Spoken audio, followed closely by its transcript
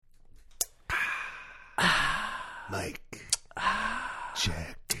Mike.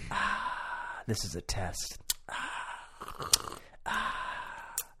 Check. This is a test.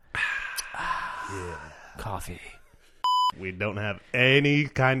 Yeah. Coffee. We don't have any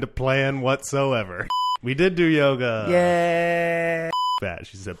kind of plan whatsoever. We did do yoga. Yeah. Fat.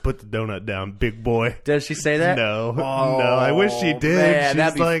 She said, put the donut down, big boy. Does she say that? No. Oh, no, I wish she did. man,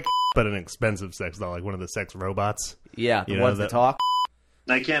 that'd She's be- like, but an expensive sex doll, like one of the sex robots. Yeah, the You know ones that that- talk.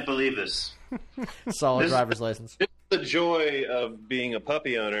 I can't believe this. Solid This- driver's license. The joy of being a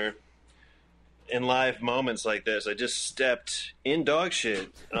puppy owner in live moments like this. I just stepped in dog shit.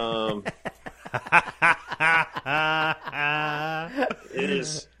 It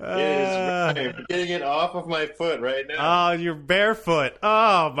is I'm getting it off of my foot right now. Oh, you're barefoot.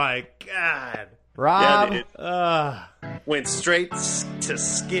 Oh, my God. Rob. Yeah, it went straight to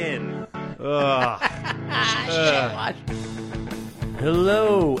skin.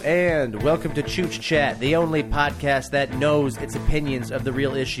 Hello and welcome to Chooch Chat, the only podcast that knows its opinions of the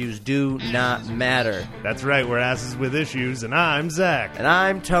real issues do not matter. That's right, we're asses with issues, and I'm Zach. And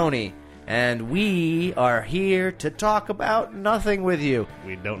I'm Tony, and we are here to talk about nothing with you.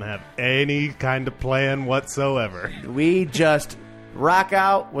 We don't have any kind of plan whatsoever. We just rock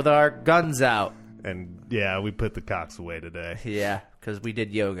out with our guns out. And yeah, we put the cocks away today. Yeah, because we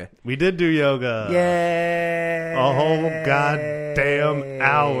did yoga. We did do yoga. Yay! A whole goddamn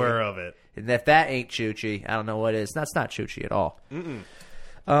hour of it. And if that ain't choochy, I don't know what is. That's not choochy at all.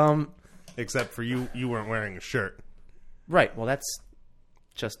 Except for you weren't wearing a shirt. Right. Well, that's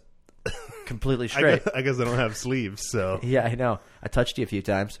just completely I straight. guess I don't have sleeves, so Yeah, I know. I touched you a few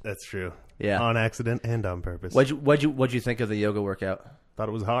times. that's true. Yeah. On accident and on purpose. What'd you think of the yoga workout? Thought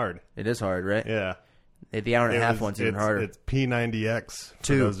it was hard. It is hard, right? Yeah. The hour and a half one's even harder. It's P90X for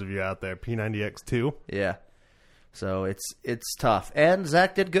Two. those of you out there. P90X2. Yeah. So it's tough. And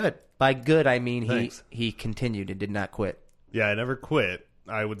Zach did good. By good, I mean Thanks. he continued and did not quit. Yeah, I never quit.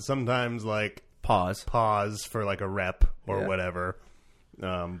 I would sometimes Pause. pause for like a rep or Yeah. whatever.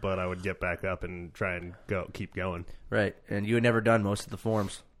 But I would get back up and try and keep going. Right. And you had never done most of the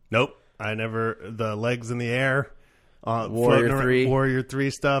forms. Nope. I never, the legs in the air, Warrior floating around- 3. Warrior 3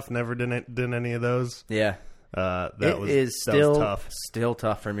 stuff, never did any of those. Yeah. That It was is that was still tough. Still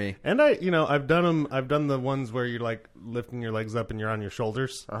tough for me. And I've done them. I've done the ones where you're like lifting your legs up and you're on your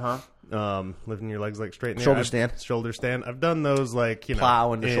shoulders. Lifting your legs like straight in the Shoulder air. stand. Shoulder stand. I've done those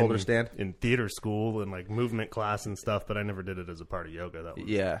Plow into shoulder stand. in theater school and like movement class and stuff, but I never did it as a part of yoga. That was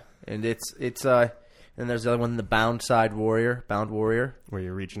Yeah. And it's and there's the other one, the bound warrior, where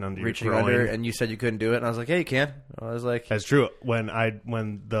you're reaching under reaching your groin. under, and you said you couldn't do it, and I was like, "Yeah, you can." I was like, That's true. When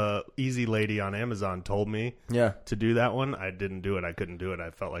the Easy Lady on Amazon told me "Yeah, to do that one, I didn't do it. I couldn't do it.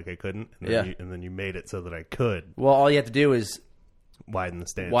 I felt like I couldn't. And then Yeah. and then you made it so that I could well, all you have to do is widen the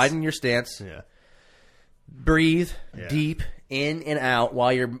stance. widen your stance, Yeah. breathe Yeah. deep in and out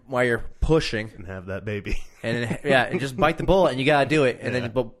while you're pushing, And have that baby. and then, and just bite the bullet, and you gotta do it, and Yeah.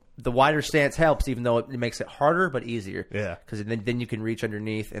 then but the wider stance helps, even though it makes it harder but easier. Yeah. because then you can reach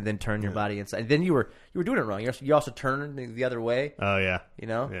underneath and then turn your body inside. And then you were doing it wrong. You also turn the other way. Oh yeah. You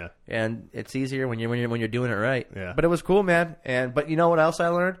know, Yeah. and it's easier when you're doing it right. Yeah. But it was cool, man. But you know what else I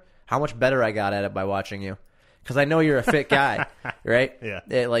learned? How much better I got at it by watching you. Because I know you're a fit guy, right?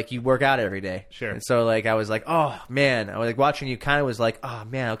 Yeah. Like you work out every day. Sure. And so I was like, oh man, I was like watching you. Kind of was like, oh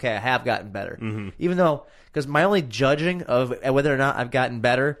man, okay, I have gotten better. Mm-hmm. Even though, because my only judging of whether or not I've gotten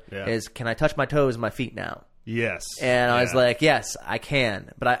better is, can I touch my toes and my feet now? Yes. And I was Yeah. like, yes, I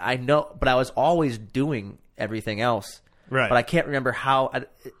can. But I know. But I was always doing everything else. Right. But I can't remember how.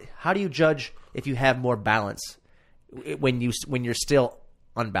 How do you judge if you have more balance when you're still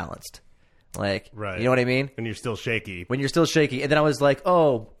unbalanced? Like, Right. you know what I mean? And you're still shaky. When you're still shaky. And then I was like,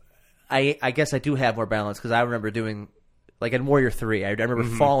 oh, I guess I do have more balance, because I remember doing, like in Warrior 3, I remember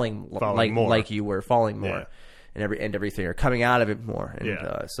falling more. like you were, falling more, Yeah. and everything, or coming out of it more. And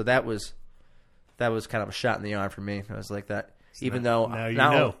Yeah. so that was kind of a shot in the arm for me. I was like that. Even though now you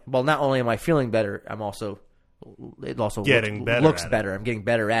not know. not only am I feeling better, it also Getting better looks at it. better. I'm getting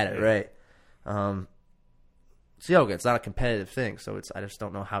better at it, right? It's yoga. It's not a competitive thing, so I just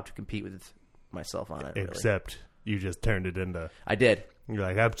don't know how to compete with myself on it. Really. Except you just turned it into. I did. You're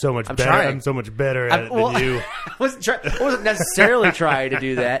like, I'm so much better. trying. I'm so much better at it Well, than you. I wasn't necessarily trying to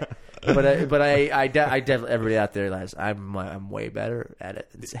do that, but I definitely, everybody out there realized I'm way better at it.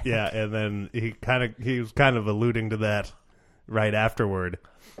 than Zach. Yeah, and then he was kind of alluding to that right afterward,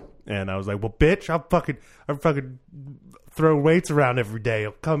 and I was like, well, bitch, I'm fucking throwing weights around every day.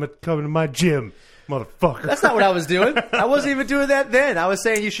 I'm coming to my gym, motherfucker. That's not what I was doing. I wasn't even doing that then. I was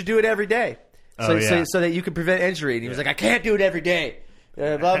saying you should do it every day, so Oh, yeah. so that you can prevent injury. And he was like, I can't do it every day.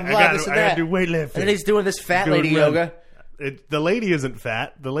 blah, blah, I blah, gotta, this and I gotta that. do weightlifting. And then he's doing this fat Doing lady run. yoga. The lady isn't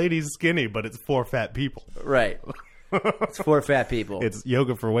fat. The lady's skinny, but it's for fat people. Right. It's for fat people. It's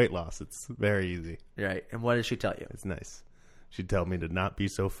yoga for weight loss. It's very easy. Right. And what did she tell you? It's nice. She'd tell me to not be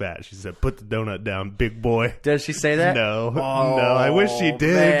so fat. She said, "Put the donut down, big boy." Does she say that? No, Oh, no. I wish she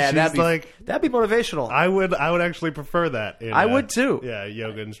did. Man, She's that'd be motivational. I would actually prefer that. I would too. Yeah,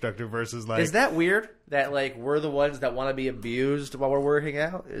 yoga instructor versus like. Is that weird? That like we're the ones that want to be abused while we're working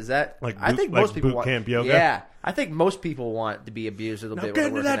out? Is that Like I boot- think like most people boot want camp yoga? Yeah, I think most people want to be abused a little now bit get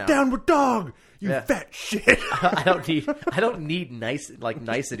when into they're that working out. downward dog, you Yeah. fat shit. I don't need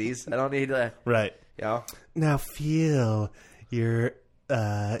niceties. I don't need Right. you know. Now feel your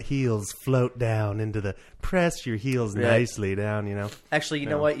heels float down into the press your heels Yeah. nicely down. You know. Actually, you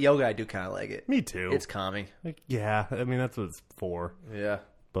know what? Yoga, I do kind of like it. Me too. It's calming. Like, yeah, I mean that's what it's for. Yeah.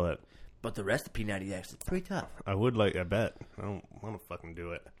 But But the rest of P90X, it's pretty tough. I would like. I bet I don't want to fucking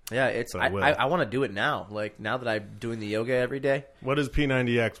do it. Yeah, it's. But I will. I want to do it now. Like now that I'm doing the yoga every day. What is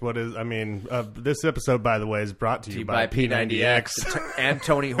P90X? What is? I mean, this episode, by the way, is brought to you by P90X. and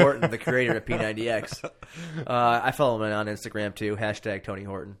Tony Horton, the creator of P90X. I follow him on Instagram too. # Tony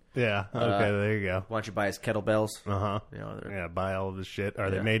Horton. Yeah. Okay. There you go. Why don't you buy his kettlebells? Uh huh. You know, Yeah. Buy all of this shit. Are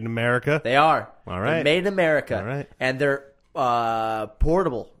they Yeah. made in America? they are. All right. They're made in America. All right. And they're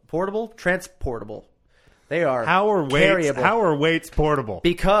portable, transportable. They are How are weights? carryable. How are weights portable?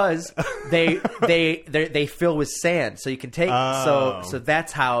 Because they fill with sand, so you can take. Oh. So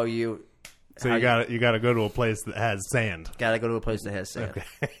that's how you. So how you got to go to a place that has sand. gotta go to a place that has sand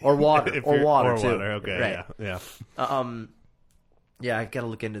Okay. or water If or you're- water or too. water. Okay. Right. Yeah. Yeah, I gotta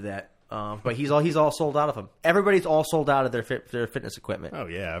look into that. But he's all sold out of them. Everybody's all sold out of their fitness equipment. Oh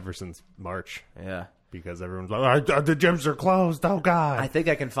yeah. Ever since March, Yeah, because everyone's like, the gyms are closed. Oh god. I think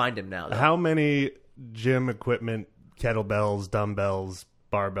I can find him now. Though. How many gym equipment, kettlebells, dumbbells,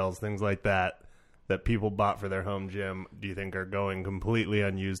 barbells, things like that people bought for their home gym, do you think are going completely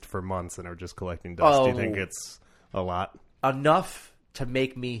unused for months and are just collecting dust? Do you think it's a lot? Enough to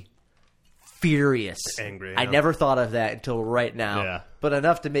make me furious, Angry, I yeah. never thought of that until right now. Yeah. But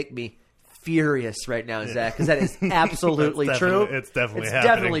enough to make me furious right now, Zach, because that is absolutely That's true. definitely- it's definitely it's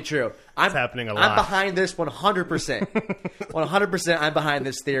happening. definitely true. It's happening a I'm lot. behind this 100%. 100%. I'm behind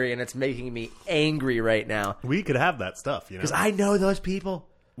this theory, and it's making me angry right now We could have that stuff, you know. because I know those people.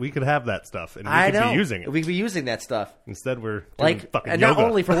 We could have that stuff, and we I could know be using it. We could be using that stuff. Instead, we're doing Like, fucking and yoga. not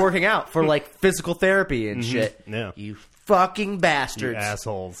only for working out, for like physical therapy and shit. Yeah. You fucking You bastards.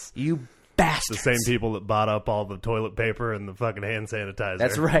 assholes. You The bastards. same people that bought up all the toilet paper and the fucking hand sanitizer.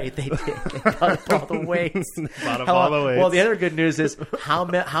 That's right. They did. They bought up all the weights. Bought up all the weights. Well, the other good news is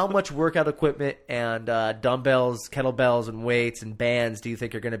how much workout equipment and dumbbells, kettlebells, and weights and bands do you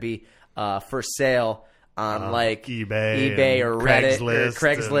think are going to be for sale on like eBay or and Reddit Craigslist or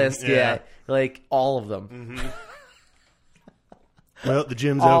Craigslist? and- Yeah. yeah. Like all of them. Well, the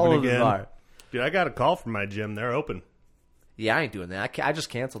gym's All open of them again. are. Dude, I got a call from my gym. They're open. Yeah, I ain't doing that. I just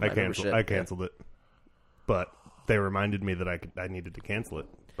canceled my membership. I canceled it, but they reminded me that I needed to cancel it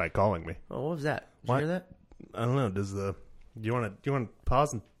by calling me. Oh, what was that? Did What? you hear that? I don't know. Do you want to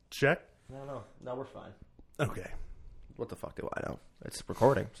pause and check? No, we're fine. Okay. What the fuck do I know? It's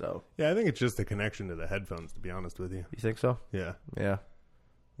recording, so. Yeah, I think it's just the connection to the headphones. To be honest with you. You think so? Yeah, Yeah.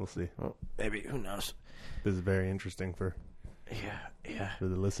 we'll see. Well, maybe. Who knows? This is very interesting for Yeah. the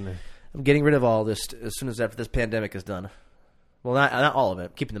listener. I'm getting rid of all this as soon as after this pandemic is done. Well, not all of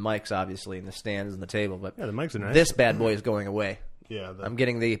it. Keeping the mics, obviously, and the stands and the table, but Yeah, the mics are nice. this bad boy is going away. Yeah, I'm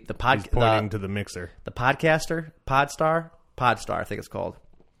getting the he's pointing to the mixer. the podcaster, Podstar, I think it's called.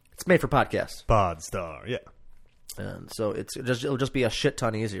 It's made for podcasts, Podstar. Yeah. and so it'll just be a shit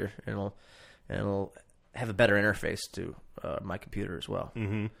ton easier, and it'll have a better interface to my computer as well.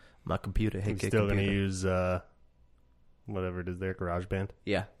 Mm-hmm. My computer, hey, He's still going to use whatever it is there, GarageBand.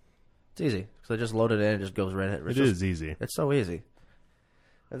 Yeah, it's easy. So I just load it in, it just goes right in. It is easy. It's so easy.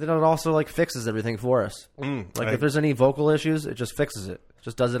 And then it also like fixes everything for us. Like I- if there's any vocal issues, it just fixes it. It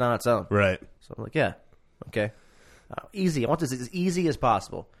just does it on its own. Right. So I'm like, yeah, okay, easy. I want this as easy as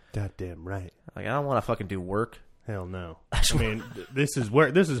possible. Goddamn right. Like I don't want to fucking do work. Hell no. I mean, this is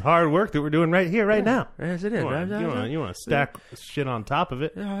work. This is hard work that we're doing right here, right now. Yes, it is. You want to stack shit on top of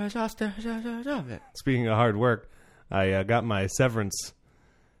it. Speaking of hard work, I got my severance,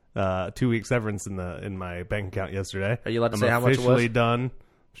 2-week severance in my bank account yesterday. Are you allowed to I'm say how much it was? officially done.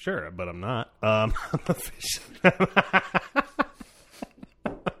 Sure, but I'm not. I'm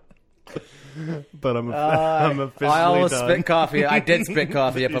but I'm officially I almost done. spit coffee. I did spit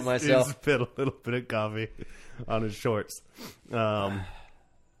coffee up on He myself. spit a little bit of coffee on his shorts. Yeah,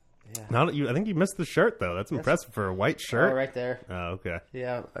 Yeah. I think you missed the shirt though. That's impressive for a white shirt. Oh, right there. Oh, okay.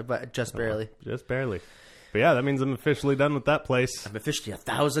 Yeah, but just barely. Just barely. But yeah, that means I'm officially done with that place. I'm officially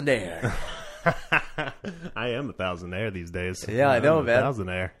 1,000-aire. I am a 1,000-aire these days. Yeah, I know, man.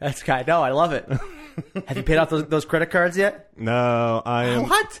 1,000-aire. That's kind. No, I love it. Have you paid off those credit cards yet? No, I am.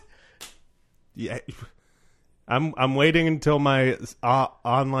 What? Yeah, I'm waiting until my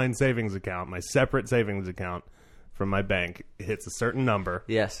online savings account, my separate savings account from my bank, hits a certain number.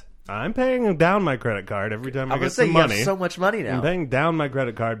 Yes. I'm paying down my credit card every time I get say some you money. have so much money now. I'm paying down my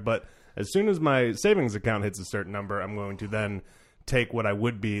credit card, but as soon as my savings account hits a certain number, I'm going to then take what I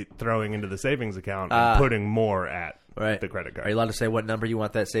would be throwing into the savings account and putting more at the credit card. Are you allowed to say what number you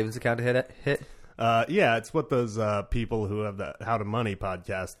want that savings account to hit? Yeah, it's what those people who have the How to Money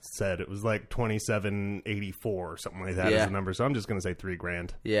podcast said. It was like 2784 or something like that as a number. So I'm just going to say $3,000.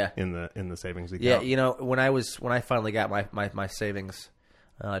 Yeah. in the savings account. Yeah, you know, when I finally got my savings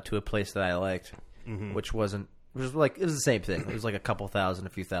to a place that I liked, which was like it was the same thing. It was like a couple thousand, a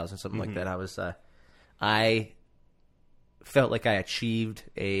few thousand, something like that. I felt like I achieved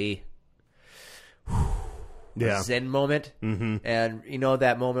a Zen moment, and you know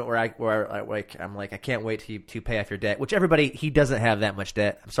that moment where I'm like I can't wait to pay off your debt. Which he doesn't have that much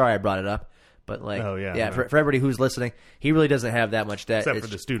debt. I'm sorry I brought it up, but like for everybody who's listening, he really doesn't have that much debt except for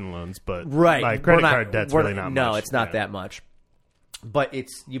the student loans. But right, my credit card debt's really not much. No, it's not that much. But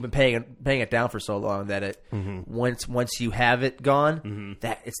you've been paying it down for so long that it once you have it gone,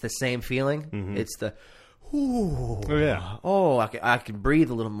 that it's the same feeling. It's the I can breathe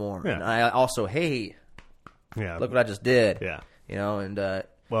a little more. Yeah. And I also look what I just did. Yeah, you know, and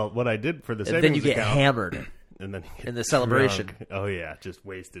well, what I did for the savings then you get account, hammered, and then you get in the celebration. drunk. Oh yeah, just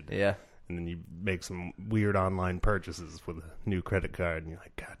wasted. Yeah. And then you make some weird online purchases with a new credit card, and you're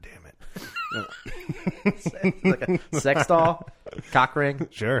like, God damn it. Like a sex doll, cock ring,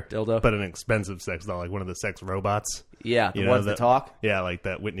 sure, dildo, but an expensive sex doll, like one of the sex robots. Yeah, the ones that talk. Yeah, like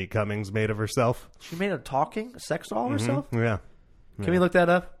that Whitney Cummings made of herself. She made a talking sex doll herself? Yeah. Can we look that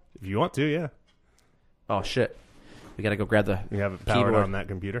up? If you want to, yeah. Oh, shit. We got to go grab the You have it powered keyboard. on that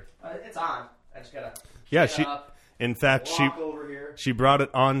computer? It's on. I just got to... Yeah, in fact, over here. she brought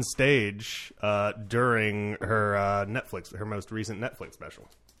it on stage during her her most recent Netflix special.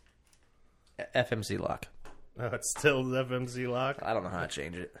 FMC lock. Oh, it's still the FMC lock? I don't know how to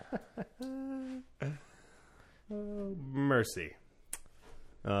change it. Oh, mercy.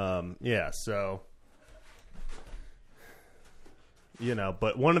 Yeah, so... You know,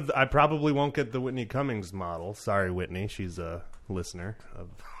 but I probably won't get the Whitney Cummings model. Sorry, Whitney. She's a listener.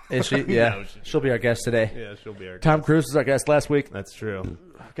 Is she? Yeah. No, she'll be our guest today. Yeah, she'll be our guest. Tom Cruise was our guest last week. That's true.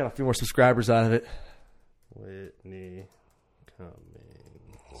 Got a few more subscribers out of it. Whitney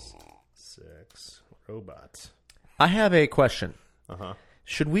Cummings sex robot. I have a question. Uh-huh.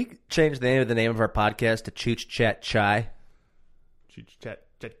 Should we change the name of our podcast to Chooch Chat Chai? Chooch Chat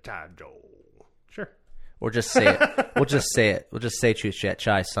Chai Joe. Sure. Or just say it. We'll just say it. We'll just say Chooch Chat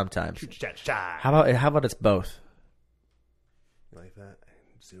Chai sometimes. Chooch Chat Chai. How about it's both? Like that.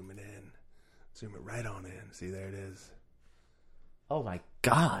 Zoom it in. Zoom it right on in. See, there it is. Oh my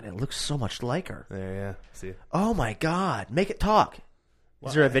God! It looks so much like her. There, yeah. See. Oh my God! Make it talk.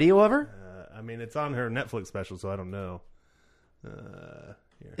 Is there a video of her? I mean, it's on her Netflix special, so I don't know. Here.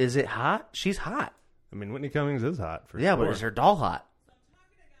 Is it hot? She's hot. I mean, Whitney Cummings is hot for yeah, sure. but is her doll hot? So I'm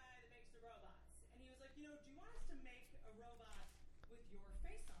talking to a guy that makes the robots, and he was like, do you want us to make a robot with your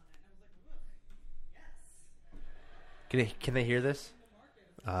face on it? And I was like, yes. Can they hear this?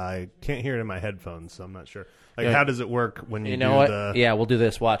 I can't hear it in my headphones, so I'm not sure. Like, how does it work when you know do what? the... Yeah, we'll do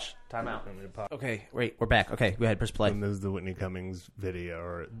this. Watch. Time out. Okay, wait, we're back. Okay, go ahead, press play. And this is the Whitney Cummings video,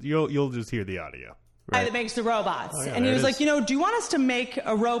 or you'll just hear the audio. Guy that makes the robots, Oh, yeah, and he there was it like, is. do you want us to make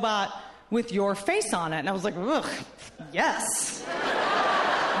a robot with your face on it? And I was like, ugh, yes.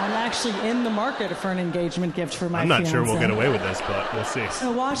 I'm actually in the market for an engagement gift for my I'm not sure fiancé. we'll get away with this, but we'll see.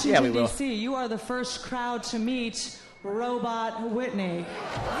 So Washington, Yeah, we will. D.C., you are the first crowd to meet Robot Whitney.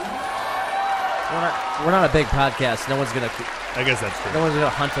 We're not a big podcast. No one's gonna I guess that's true.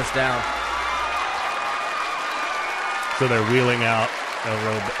 hunt us down. So they're wheeling out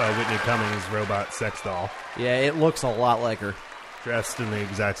a Whitney Cummings robot sex doll, Yeah, it looks a lot like her. dressed in the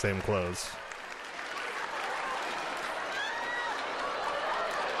exact same clothes.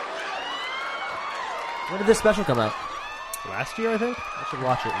 When did this special come out? Last year, I think? I should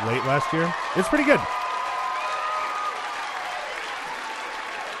watch it. Late last year? It's pretty good.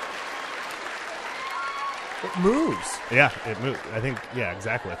 It moves. Yeah, it moved. I think, yeah,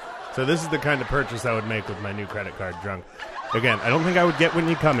 exactly. So this is the kind of purchase I would make with my new credit card drunk. Again, I don't think I would get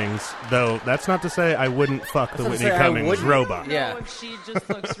Whitney Cummings, though that's not to say I wouldn't fuck the Whitney Cummings robot. I don't know if she just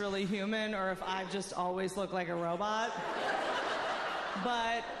looks really human or if I just always look like a robot.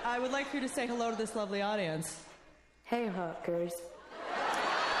 But I would like for you to say hello to this lovely audience. Hey, hookers.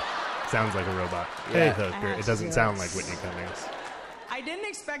 Sounds like a robot. Yeah. Hey, hooker. It doesn't sound like Whitney Cummings. I didn't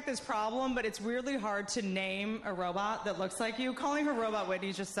expect this problem, but it's weirdly hard to name a robot that looks like you. Calling her Robot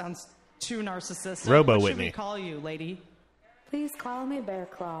Whitney just sounds too narcissistic. Robo What Whitney. should we call you, lady? Please call me Bear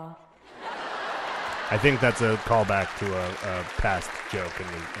Claw. I think that's a callback to a past joke in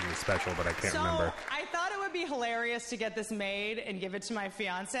the special, but I can't remember. I thought it would be hilarious to get this made and give it to my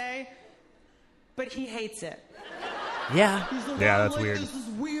fiance, but he hates it. Yeah. He's like, Yeah, "Oh, that's like, weird. This is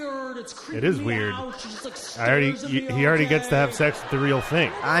weird. It's creepy. It is weird. Out. She just, like, He already gets to have sex with the real thing.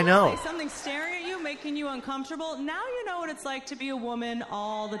 I know. Something staring at you, making you uncomfortable. Now you know what it's like to be a woman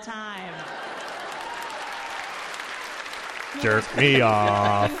all the time. Jerk me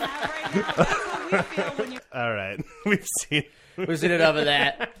off. You have right now. That's what we feel when you. All right. We've seen Who's in enough of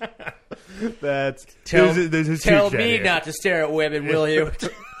that? that's. Tell there's a tell huge me chat here. not to stare at women, will you?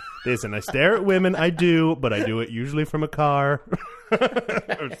 Listen, I stare at women, I do, but I do it usually from a car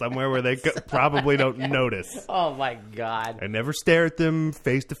or somewhere where they probably don't notice. Oh, my God. I never stare at them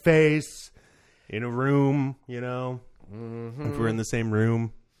face to face in a room, you know, if we're in the same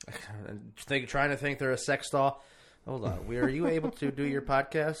room. Trying to think they're a sex doll. Hold on. Are you able to do your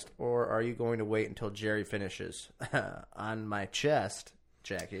podcast, or are you going to wait until Jerry finishes? On my chest,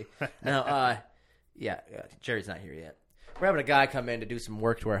 Jackie. No, yeah, Jerry's not here yet. We're having a guy come in to do some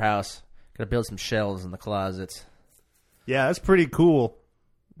work to our house. Gonna build some shelves in the closets. Yeah, that's pretty cool.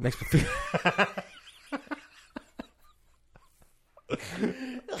 Makes me feel...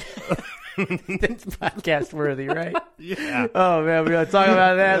 That's podcast worthy, right? Yeah. Oh, man, we're going to talk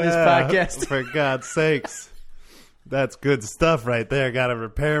about that in this podcast. For God's sakes. That's good stuff right there. Got a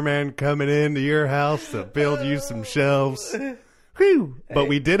repairman coming into your house to build you some shelves. Whew. But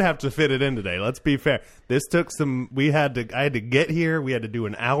we did have to fit it in today. Let's be fair. This took some. I had to get here. We had to do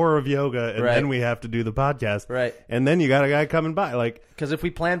an hour of yoga, and Right. then we have to do the podcast. Right. And then you got a guy coming by. Like, Because if we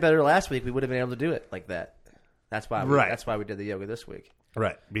planned better last week, we would have been able to do it like that. That's why. Right. That's why we did the yoga this week.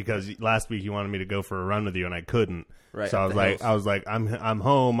 right? Because last week you wanted me to go for a run with you, and I couldn't. Right, So up the hills. I was like, I'm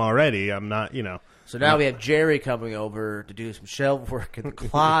home already. I'm not. So now we have Jerry coming over to do some shelf work in the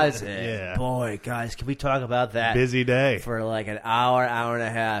closet. Yeah. Boy, guys, can we talk about that? Busy day. For like an hour and a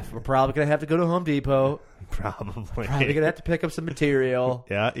half. We're probably going to have to go to Home Depot. Probably. Probably going to have to pick up some material.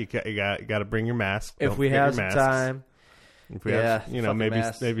 Yeah, you got to bring your mask. If Don't we forget have your some masks. time. If we Yeah, have, fucking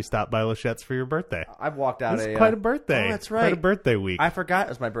masks. maybe stop by Lachette's for your birthday. I've walked out It's quite a birthday. Oh, that's right. Quite a birthday week. I forgot it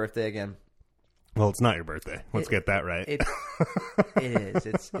was my birthday again. Well, it's not your birthday. Let's get that right. It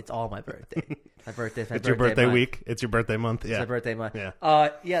is. It's all my birthday. My birthday. It's your birthday month. week. It's your birthday month. Yeah. It's my birthday month. Yeah.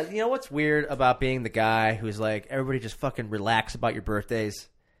 Yeah. You know what's weird about being the guy who's like, everybody just fucking relax about your birthdays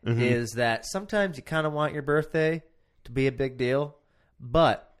is that sometimes you kind of want your birthday to be a big deal,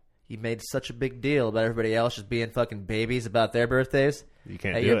 but you made such a big deal about everybody else just being fucking babies about their birthdays. You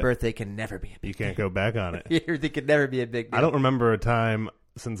can't that do your it. birthday can never be a big You can't go back on it. deal. It can never be a big deal. I don't remember a time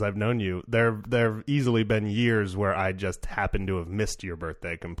since I've known you. There've easily been years where I just happened to have missed your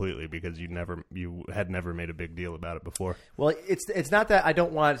birthday completely because you had never made a big deal about it before. Well, it's not that I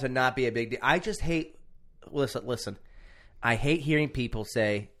don't want it to not be a big deal. I just hate. Listen. I hate hearing people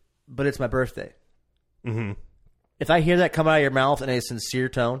say, "But it's my birthday." Mm-hmm. If I hear that come out of your mouth in a sincere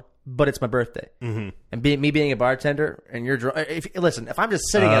tone, "But it's my birthday," and me being a bartender, and you're drunk. If I'm just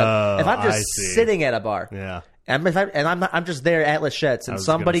sitting sitting at a bar, Yeah. I'm just there at Lachette's, and was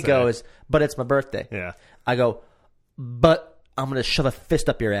somebody gonna say. goes, "But it's my birthday." Yeah. I go, "But I'm going to shove a fist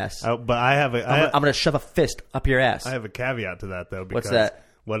up your ass." Oh, but I have I'm going to shove a fist up your ass. I have a caveat to that though. Because What's that?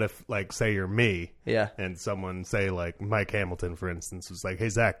 What if, like, say you're me, Yeah. and someone say like Mike Hamilton, for instance, was like, "Hey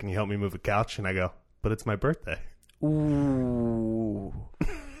Zach, can you help me move a couch?" And I go, "But it's my birthday." Ooh.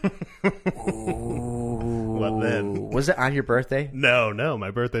 What then? Was it on your birthday? No, my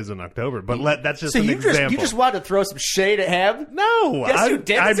birthday's in October. But that's just So an you example. just wanted to throw some shade at him? No, Yes, you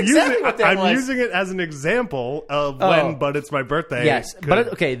did. That's exactly what that I'm was. using it as an example of Oh. when, but it's my birthday. Yes, could- but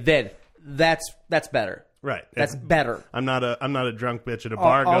okay, then that's better. right. That's It's- better. I'm not a drunk bitch at a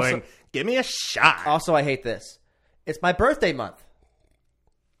bar also- going, "Give me a shot." Also, I hate this. It's my birthday month.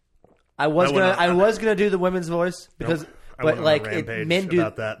 I was went gonna do the women's voice because, I but went on a like rampage men do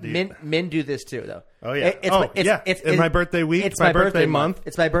about that, dude. men do this too though. Oh, yeah. It's my birthday week, It's my birthday month.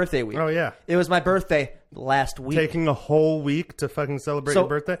 It's my birthday week. Oh, yeah. It was my birthday last week. Taking a whole week to fucking celebrate So- your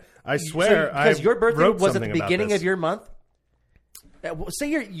birthday. I swear, because your birthday wrote was at the something about beginning this. of your month. Say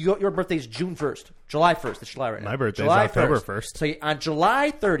your birthday's June 1st, July 1st. It's July right now. My birthday's July October 1st. So on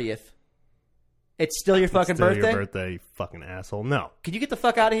July 30th, it's still your fucking Still birthday? your birthday, you fucking asshole. No. Can you get the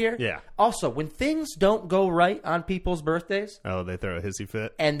fuck out of here? Yeah. Also, when things don't go right on people's birthdays Oh, they throw a hissy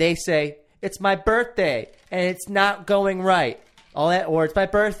fit? and they say, it's my birthday and it's not going right, all that, or it's my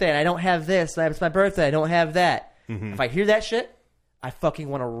birthday and I don't have this, it's my birthday, I don't have that. If I hear that shit, I fucking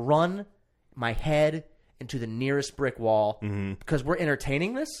want to run my head into the nearest brick wall because we're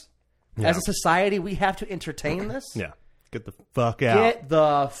entertaining this. Yeah. As a society, we have to entertain this. Yeah. Get the fuck out. Get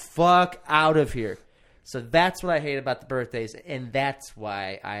the fuck out of here. So that's what I hate about the birthdays, and that's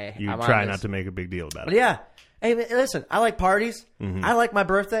why You I'm try on not this. to make a big deal about But it. yeah. Hey, listen, I like parties. I like my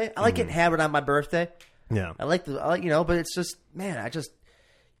birthday. I like getting hammered on my birthday. Yeah. I like but it's just, man, I just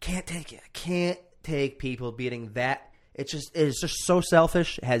can't take it. I can't take people beating that. It is just so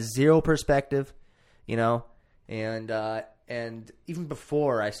selfish. It has zero perspective, and even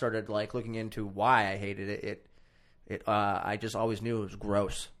before I started like looking into why I hated it, I just always knew it was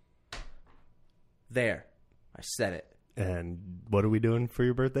gross. There, I said it. And what are we doing for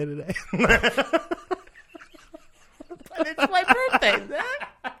your birthday today? But it's my birthday, Zach.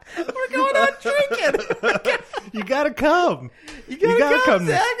 We're going out drinking. You gotta come. You gotta come.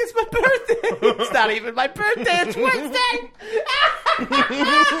 Zach. It's my birthday. It's not even my birthday. It's Wednesday.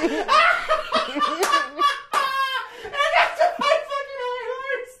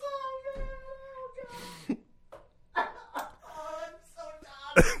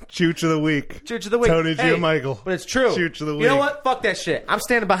 Chooch of the week. Church of the week. Tony Hey, Giamichael. But it's true. Chooch of the week. You know what? Fuck that shit. I'm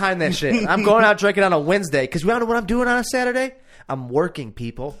standing behind that shit. I'm going out drinking on a Wednesday because you know what I'm doing on a Saturday? I'm working,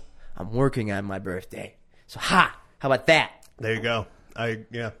 people. I'm working on my birthday. So, how about that? There you go.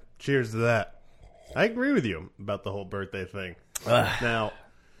 Cheers to that. I agree with you about the whole birthday thing. Now,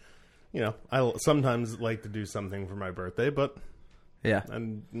 I sometimes like to do something for my birthday, but Yeah.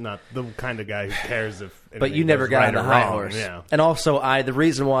 I'm not the kind of guy who cares if anything But you never goes got right on the or high wrong. horse. Yeah. And also, the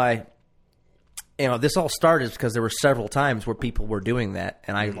reason why, this all started is because there were several times where people were doing that,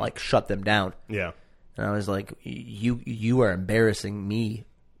 and I shut them down. Yeah. And I was like, you are embarrassing me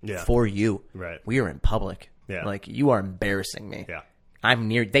Yeah. for you. Right. We are in public. Yeah. Like, you are embarrassing me. Yeah. I'm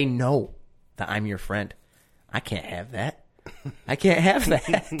near. They know that I'm your friend. I can't have that. I can't have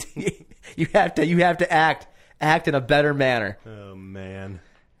that. You have to act in a better manner. Oh man.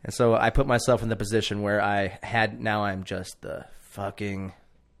 And so I put myself in the position where I'm just the fucking.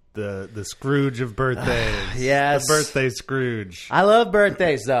 The Scrooge of birthdays. Yes. The birthday Scrooge. I love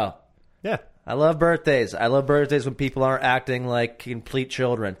birthdays though. Yeah. I love birthdays. I love birthdays when people aren't acting like complete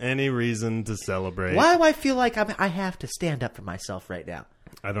children. Any reason to celebrate. Why do I feel like I have to stand up for myself right now?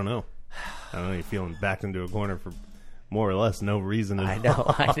 I don't know. You're feeling backed into a corner for more or less no reason at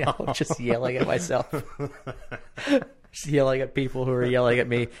all. I know. Just yelling at myself. Just yelling at people who are yelling at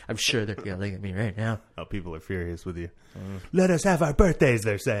me. I'm sure they're yelling at me right now. Oh, people are furious with you. Let us have our birthdays,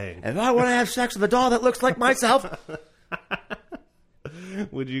 they're saying. If I want to have sex with a doll that looks like myself,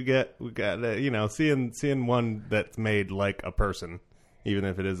 Would you get, seeing one that's made like a person, even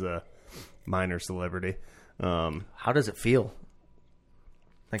if it is a minor celebrity. how does it feel?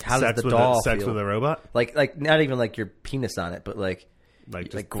 Like, how does Sex the with doll sex feel? with a robot? Like not even like your penis on it, but like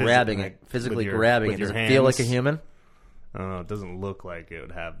Just grabbing physically- it, physically with your- grabbing with it. Does your it feel like a hands? human? I don't know. It doesn't look like it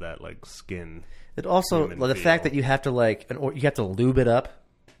would have that like skin. It also Human the fact feel. that you have to you have to lube it up.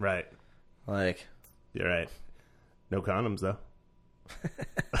 Right. Like, You're right. No condoms though.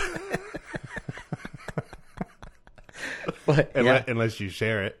 what? Yeah. Unless you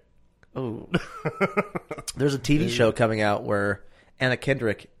share it. Oh, there's a TV show coming out where Anna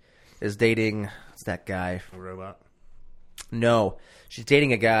Kendrick is dating. What's that guy? A robot. No, she's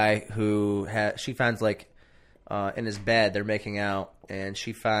dating a guy who she finds in his bed they're making out, and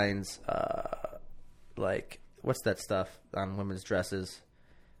she finds what's that stuff on women's dresses?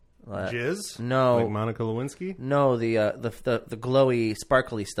 Jizz? no. Like Monica Lewinsky? No, the glowy,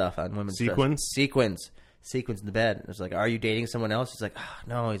 sparkly stuff on women's Sequins? dresses. Sequins in the bed. And it's like, are you dating someone else? He's like,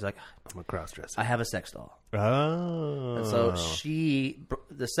 no. He's like, I'm a cross-dresser. I have a sex doll. Oh. And so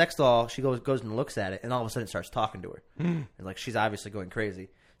the sex doll, she goes and looks at it, and all of a sudden starts talking to her. And like, she's obviously going crazy.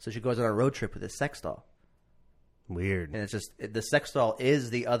 So she goes on a road trip with this sex doll. Weird. And it's just, the sex doll is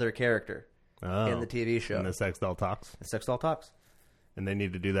the other character Oh. in the TV show. And the sex doll talks. The sex doll talks. And they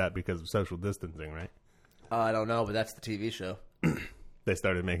need to do that because of social distancing, right? I don't know, but that's the TV show. They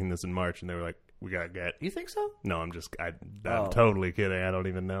started making this in March, and they were like, we got to get... You think so? No, I'm totally kidding. I don't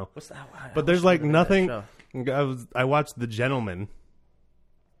even know. What's that? But there's like nothing... show. I watched The Gentleman.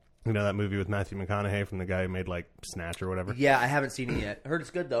 You know that movie with Matthew McConaughey from the guy who made like Snatch or whatever? Yeah, I haven't seen it yet. I heard it's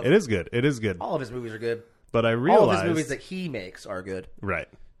good, though. It is good. It is good. All of his movies are good. But I All realized of his movies that he makes are good. right.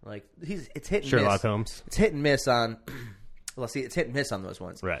 Like it's hit and Sherlock miss. Holmes. It's hit and miss on. Well, see, it's hit and miss on those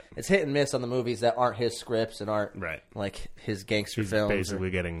ones. Right. It's hit and miss on the movies that aren't his scripts and aren't Right. like his gangster He's films. basically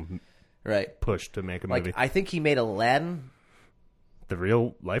getting Right. pushed to make a Like movie. I think he made Aladdin. The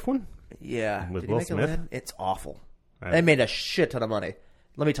real life one? Yeah. With Did he Will make Smith? Aladdin? It's awful. Right. They made a shit ton of money.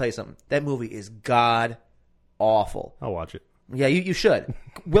 Let me tell you something. That movie is god awful. I'll watch it. Yeah, you should.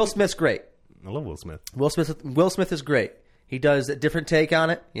 Will Smith's great. I love Will Smith. Will Smith is great. He does a different take on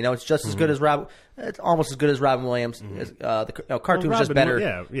it. You know, it's just as good as Rob. It's almost as good as Robin Williams. Cartoon's just Robin- better.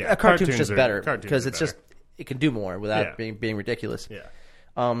 yeah. Cartoon's just Cartoons are- better cartoons because are it's better. just it can do more without Yeah. being ridiculous.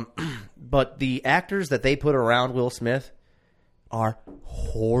 Yeah. But the actors that they put around Will Smith are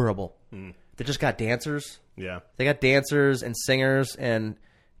horrible. They just got dancers. Yeah. They got dancers and singers, and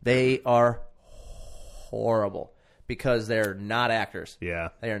they are horrible because they're not actors. Yeah.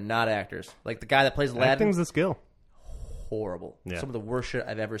 They are not actors. Like the guy that plays Aladdin, Acting's a skill. horrible. Yeah. Some of the worst shit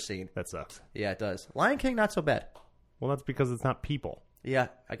I've ever seen. That sucks. Yeah, it does. Lion King, not so bad. Well, that's because it's not people. Yeah,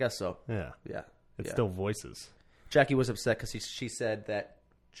 I guess so. Yeah. Yeah. It's Yeah. still voices. Jackie was upset because she said that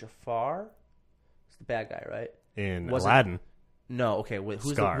Jafar is the bad guy, right? In Was it- Aladdin. No, okay.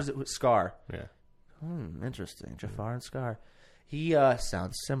 Who's Scar. who's it? Scar. Yeah. Interesting. Jafar and Scar. He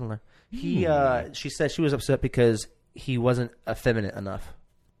sounds similar. He Hmm. she said she was upset because he wasn't effeminate enough.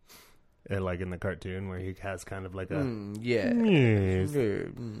 And like in the cartoon where he has kind of like a... Yeah. Yes.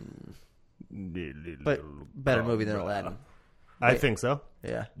 But better movie than Aladdin. I think so.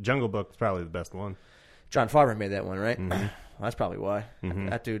 Yeah. Jungle Book's probably the best one. John Favreau made that one, right? Mm-hmm. Well, that's probably why.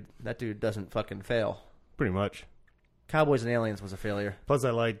 That dude doesn't fucking fail. Pretty much. Cowboys and Aliens was a failure, Plus, I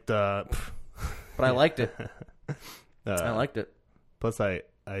liked. but I liked it. Uh, I liked it. Plus, I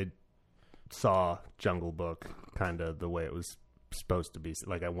saw Jungle Book kind of the way it was supposed to be.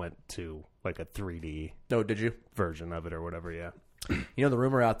 Like I went to like a 3D No, did you? version of it or whatever. Yeah. You know, the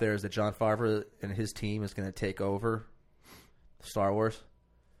rumor out there is that John Favreau and his team is going to take over Star Wars.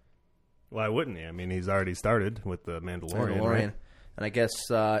 Why wouldn't he? I mean, he's already started with the Mandalorian. Right? And I guess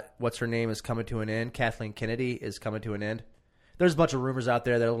what's her name is coming to an end. Kathleen Kennedy is coming to an end. There's a bunch of rumors out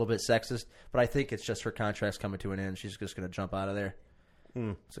there that are a little bit sexist, but I think it's just her contract's coming to an end. She's just going to jump out of there.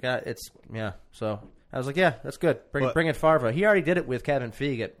 So I was like, yeah, that's good. Bring in Favreau. He already did it with Kevin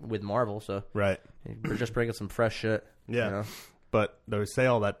Feige with Marvel, so Right. we're just bringing some fresh shit. Yeah. you know? But they say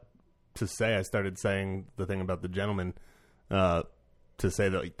all that to say I started saying the thing about The Gentleman to say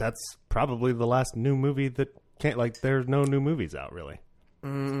that like, that's probably the last new movie that can't, like, there's no new movies out, really.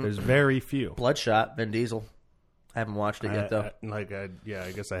 There's very few. Bloodshot, Vin Diesel. I haven't watched it yet, though. I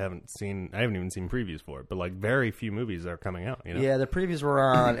guess I haven't even seen previews for it, but like very few movies are coming out, you know? Yeah, the previews were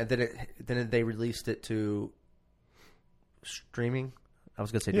on, and then they released it to streaming. I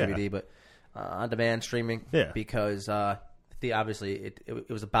was going to say Yeah. DVD, but on-demand streaming. Yeah. Because obviously it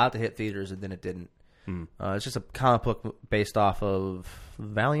was about to hit theaters, and then it didn't. It's just a comic book based off of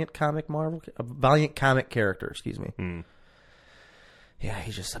Valiant comic character. Excuse me. Yeah,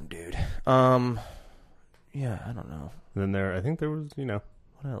 he's just some dude. Yeah, I don't know. Then I think there was, What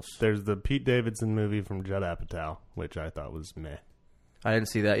else? there's the Pete Davidson movie from Judd Apatow, which I thought was meh. I didn't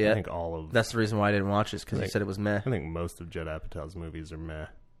see that yet. I think all of That's the reason why I didn't watch it, because he said it was meh. I think most of Judd Apatow's movies are meh.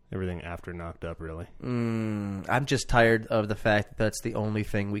 Everything after Knocked Up, really. I'm just tired of the fact that that's the only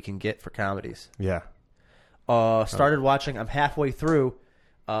thing we can get for comedies. Yeah. Started watching. I'm halfway through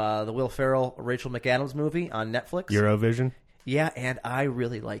the Will Ferrell, Rachel McAdams movie on Netflix. Eurovision. Yeah, and I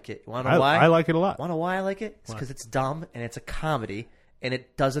really like it. Want to know why? I like it a lot. Want to know why I like it? It's because it's dumb and it's a comedy, and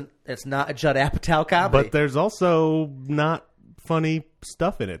it's not a Judd Apatow comedy. But there's also not funny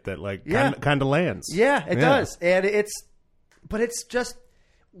stuff in it that like kind of lands. Yeah, it does, and it's just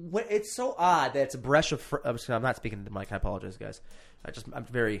it's so odd that it's a breath of. I'm not speaking to the mic. I apologize, guys. I'm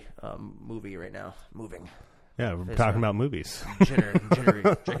very movie right now. Moving. Yeah, we're talking about movies. Jittery,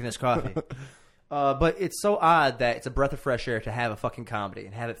 drinking this coffee. But it's so odd that it's a breath of fresh air to have a fucking comedy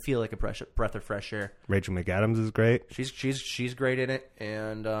and have it feel like a breath of fresh air. Rachel McAdams is great. She's great in it,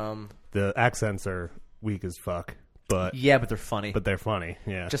 and The accents are weak as fuck, but but they're funny. But they're funny.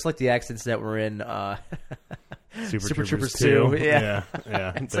 Yeah, just like the accents that were in Super Troopers 2. 2. Yeah.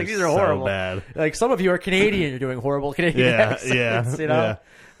 It's like these are horrible. So bad. Like some of you are Canadian, you're doing horrible Canadian accents. You know.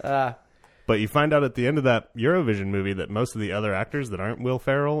 Yeah. But you find out at the end of that Eurovision movie that most of the other actors that aren't Will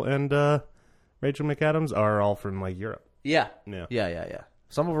Ferrell and Rachel McAdams are all from like Europe. Yeah. Yeah.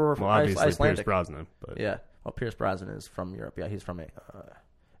 Some of them are from obviously Icelandic. Pierce Brosnan. But Yeah. Well, Pierce Brosnan is from Europe. Yeah, he's from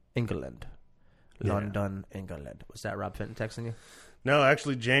England. London, England. Was that Rob Fenton texting you? No,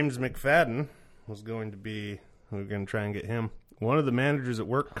 actually, James McFadden was going to be. We were going to try and get him. One of the managers at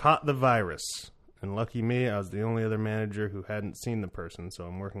work caught the virus, And lucky me, I was the only other manager who hadn't seen the person, so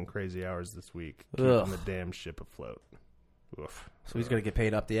I'm working crazy hours this week, keeping Ugh. the damn ship afloat. Oof. So he's going to get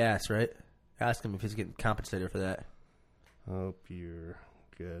paid up the ass, right? Ask him if he's getting compensated for that. Hope you're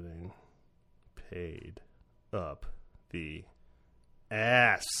getting paid up the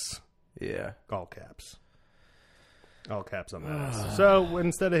ass. Yeah. All caps. All caps on the ass. So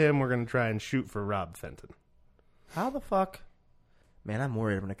instead of him, we're going to try and shoot for Rob Fenton. How the fuck? Man, I'm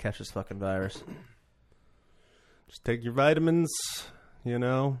worried I'm going to catch this fucking virus. Just take your vitamins, you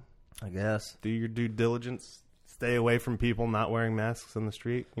know, I guess. do your due diligence. Stay away from people not wearing masks on the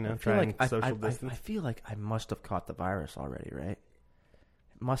street, you know, try and social distance. I feel like I must have caught the virus already, right? It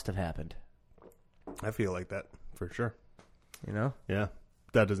must have happened. I feel like that, for sure. You know? Yeah.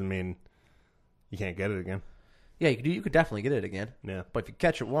 That doesn't mean you can't get it again. Yeah, you could definitely get it again. Yeah. But if you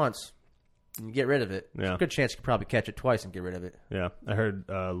catch it once and you get rid of it, Yeah. there's a good chance you could probably catch it twice and get rid of it. Yeah. I heard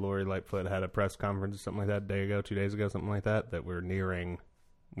Lori Lightfoot had a press conference or something like that a day ago, 2 days ago, something like that, that we're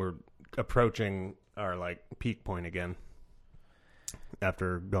approaching our, like, peak point again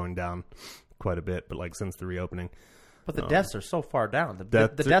after going down quite a bit, but, like, since the reopening. But the deaths are so far down. The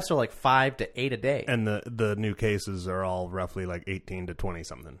That's- deaths are like 5 to 8 a day. And the new cases are all roughly, like, 18 to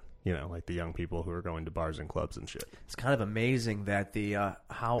 20-something. You know, like the young people who are going to bars and clubs and shit. It's kind of amazing that the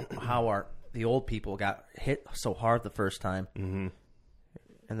how the old people got hit so hard the first time, and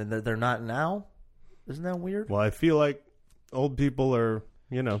then they're not now. Isn't that weird? Well, I feel like old people are,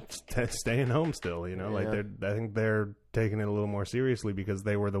 you know, staying home still. You know, like I think they're taking it a little more seriously because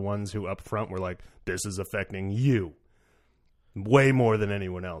they were the ones who up front were like, "This is affecting you way more than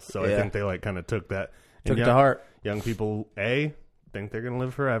anyone else." So I think they like kind of took that, Took it to heart. Young people, think they're gonna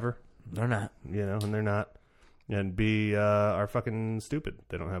live forever. They're not. You know, and they're not. And B, are fucking stupid.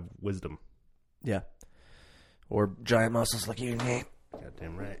 They don't have wisdom. Yeah. Or giant muscles like you and me.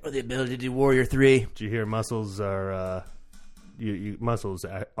 Goddamn right. Or the ability to do Warrior 3. Did you hear muscles are muscles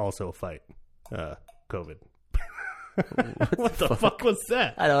also fight COVID? What the fuck was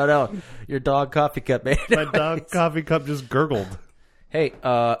that? I don't know. Your dog coffee cup made it. My dog coffee cup just gurgled. Hey,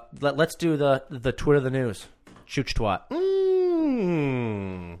 let's do the Twitter of the news. Chooch twat.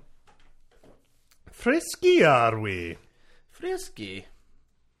 Frisky are we? Frisky.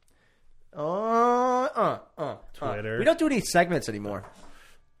 Twitter. We don't do any segments anymore.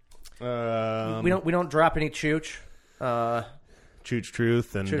 We don't drop any chooch. Chooch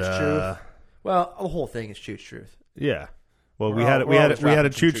Truth and Chooch Truth. Well, the whole thing is Chooch Truth. Yeah. Well, we We're had all- we we're had all we had a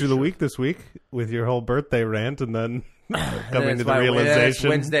dropping some Chooch of the Chooch week this week with your whole birthday rant, and then coming And to it's the my- It's realization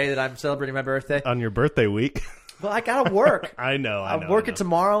Wednesday that I'm celebrating my birthday. on your birthday week. Well, I gotta work. I know. I'm working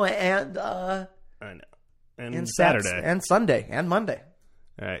tomorrow and I know. And Saturday Saturday and Sunday and Monday.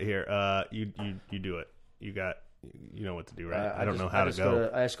 All right, here. You do it. You know what to do, right? I don't know how I to just go.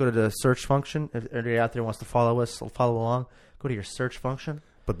 I just go to the search function. If anybody out there wants to follow us, follow along. Go to your search function,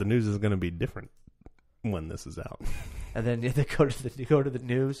 But the news is going to be different when this is out. and then you go to the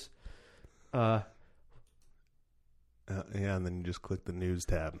news. Yeah, and then you just click the news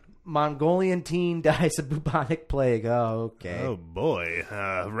tab. Mongolian teen dies of bubonic plague. Oh, okay. Oh boy,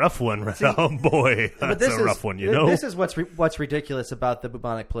 rough one. Oh boy, that's a rough one. You know, this is what's ridiculous about the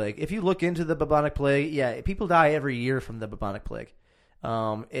bubonic plague. If you look into the bubonic plague, yeah, people die every year from the bubonic plague.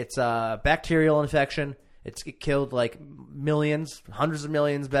 It's a bacterial infection. It killed like millions, hundreds of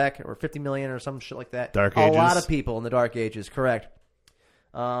millions back, or 50 million, or some shit like that. Dark A Ages. lot of people in the Dark Ages, correct.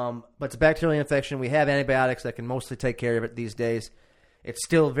 But it's a bacterial infection. We have antibiotics that can mostly take care of it these days. It's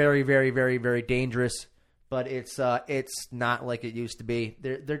still very, very, very, very dangerous, but it's not like it used to be.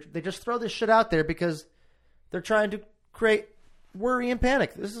 They just throw this shit out there because they're trying to create worry and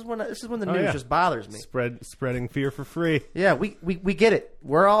panic. This is when the news just bothers me. spreading fear for free. Yeah, we get it.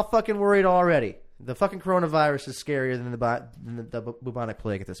 We're all fucking worried already. The fucking coronavirus is scarier than the bubonic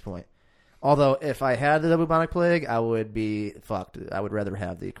plague at this point. Although, if I had the bubonic plague, I would be fucked. I would rather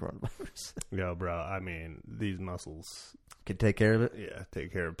have the coronavirus. Yo, bro. I mean, these muscles Can take care of it. Yeah,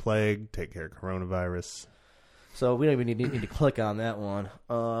 take care of plague, take care of coronavirus. So we don't even need to click on that one.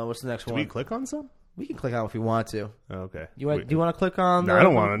 What's the next Do one? we click on some? We can click on it if we want to. Okay. Do you want to click on? No, I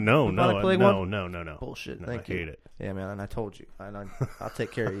don't want to. No, bubonic plague one? no. Bullshit. No, Thank I you. hate it. Yeah, man. And I told you. I'll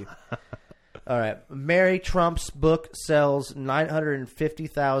take care of you. All right. Mary Trump's book sells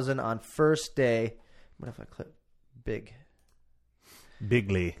 950,000 on first day. What if I click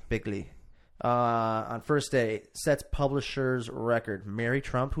Bigly? On first day, sets publisher's record. Mary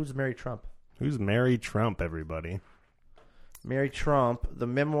Trump. Who's Mary Trump? Who's Mary Trump, everybody? Mary Trump, the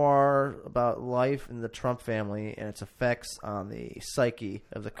memoir about life in the Trump family and its effects on the psyche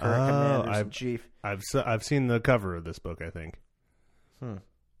of the current commanders in chief. I've seen the cover of this book, I think.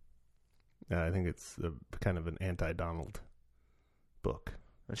 I think it's kind of an anti-Donald book.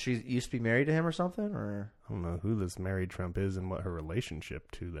 And she used to be married to him or something, or I don't know who this Mary Trump is and what her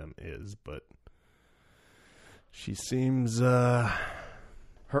relationship to them is, but she seems her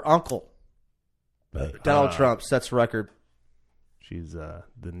uncle, Donald Trump, sets record. She's the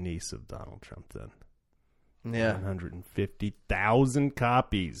niece of Donald Trump. Then Yeah. 150,000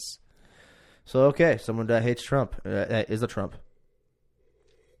 copies. So okay, someone that hates Trump is a Trump.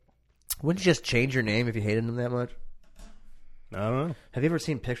 Wouldn't you just change your name if you hated him that much? I don't know. Have you ever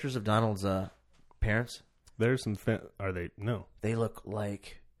seen pictures of Donald's parents? There's some. Are they? No. They look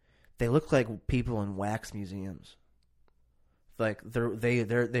like people in wax museums. Like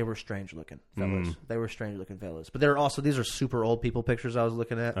they were strange looking fellas. They were strange looking fellas. But these are super old people pictures I was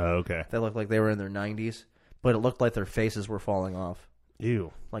looking at. Oh, okay. They looked like they were in their 90s, but it looked like their faces were falling off,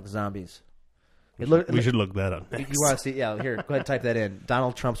 Ew. like zombies. We should look that up next. You want to see? Yeah, here, go ahead and type that in.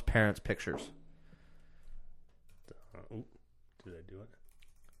 Donald Trump's parents' pictures. Did I do it?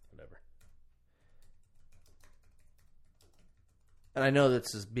 Whatever. And I know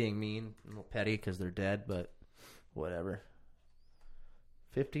this is being mean, a little petty because they're dead, but whatever.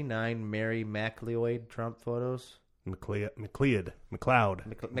 59 Mary McLeod Trump photos. McLeod. McLeod. McLeod.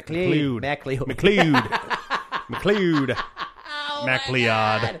 McLeod.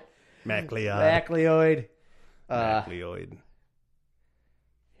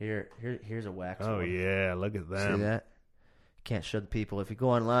 Here's a wax. Oh one. yeah, look at them. See that? Can't show the people. If you go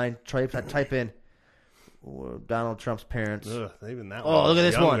online, type in Donald Trump's parents. Ugh, even that. Oh, look at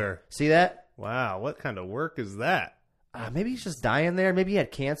this younger. one. See that? Wow, what kind of work is that? Maybe he's just dying there. Maybe he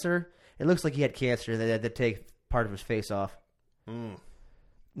had cancer. It looks like he had cancer. They had to take part of his face off.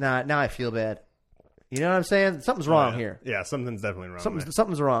 Now I feel bad. You know what I'm saying? Something's wrong here. Yeah, something's definitely wrong.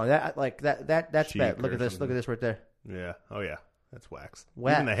 Something's wrong. That's Cheek bad. Look or at this. something. Look at this right there. Yeah. Oh yeah, that's wax.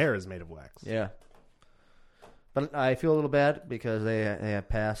 Wax. Even the hair is made of wax. Yeah. But I feel a little bad because they have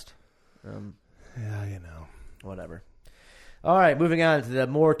passed. Yeah, you know. Whatever. All right, moving on to the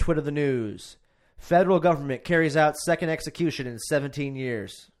more Twitter the news. Federal government carries out second execution in 17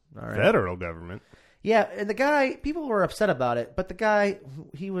 years. All right. Federal government. Yeah, and the guy, people were upset about it, but the guy,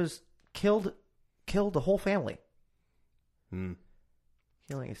 he was killed the whole family. Killing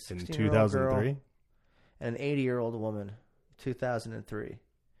a 16-year-old girl 2003? and an 80-year-old woman, 2003.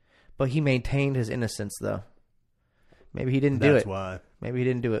 But he maintained his innocence, though. Maybe he didn't do it. That's why. Maybe he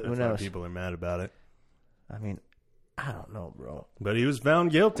didn't do it. That's Who why knows? people are mad about it. I mean, I don't know, bro. But he was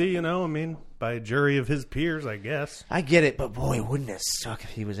found guilty, you know, I mean, by a jury of his peers, I guess. I get it, but boy, wouldn't it suck if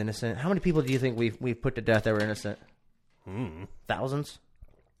he was innocent? How many people do you think we've put to death that were innocent? Thousands?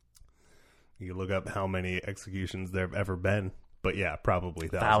 You can look up how many executions there have ever been. But yeah, probably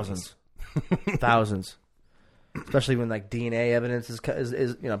thousands. Thousands. Especially when like DNA evidence is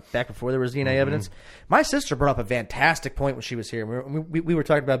back before there was DNA evidence. My sister brought up a fantastic point when she was here. We were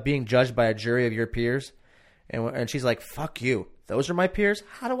talking about being judged by a jury of your peers, and she's like, "Fuck you! Those are my peers.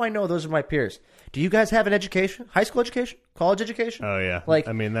 How do I know those are my peers? Do you guys have an education? High school education? College education? Oh yeah. Like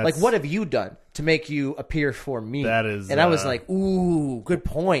I mean, that's, like what have you done to make you appear for me? That is, and I was like, ooh, good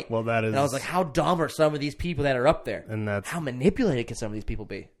point. Well, that is, and I was like, how dumb are some of these people that are up there? And that's how manipulated can some of these people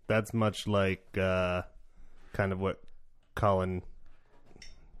be? That's much like kind of what Colin.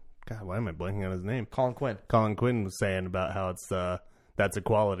 God, why am I blanking on his name? Colin Quinn. Colin Quinn was saying about how it's that's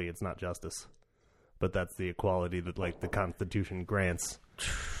equality. It's not justice, but that's the equality that like the Constitution grants.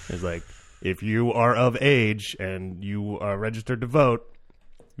 It's like if you are of age and you are registered to vote,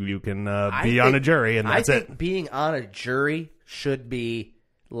 you can be on a jury, and that's I think it. Being on a jury should be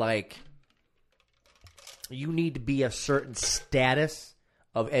like you need to be a certain status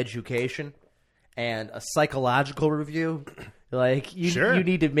of education and a psychological review. Like you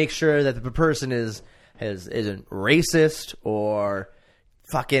need to make sure that the person isn't racist or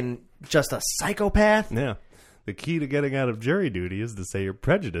fucking just a psychopath. Yeah. The key to getting out of jury duty is to say you're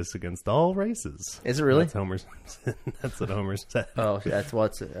prejudiced against all races. Is it really? That's Homer's. That's what Homer said. Oh,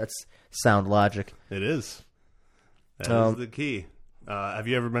 that's sound logic. It is. That is the key. Have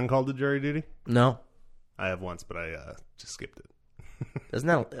you ever been called to jury duty? No. I have once, but I just skipped it. Isn't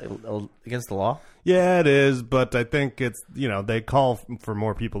that against the law? Yeah, it is, but I think it's, they call for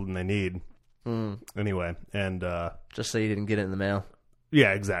more people than they need. Anyway, and... just so you didn't get it in the mail.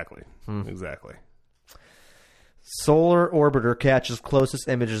 Yeah, exactly. Exactly. Solar orbiter catches closest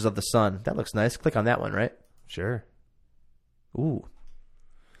images of the sun. That looks nice. Click on that one, right? Sure. Ooh.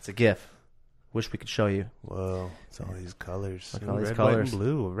 It's a GIF. Wish we could show you. Whoa. It's all these colors. Look at all these red, colors. white, and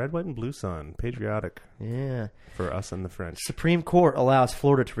blue. Red, white, and blue sun. Patriotic. Yeah. For us and the French. Supreme Court allows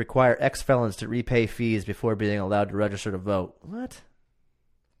Florida to require ex-felons to repay fees before being allowed to register to vote. What?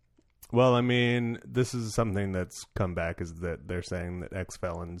 Well, I mean, this is something that's come back, is that they're saying that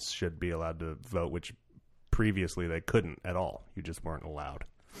ex-felons should be allowed to vote, which previously they couldn't at all. You just weren't allowed.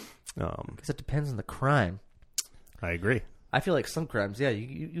 Because it depends on the crime. I agree. I feel like some crimes,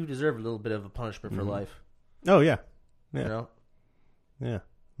 you deserve a little bit of a punishment for life. Oh, yeah. Yeah. You know? Yeah.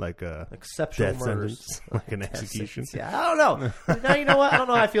 Like exceptional death murders. sentence, like an execution. Yeah, I don't know. Now, you know what? I don't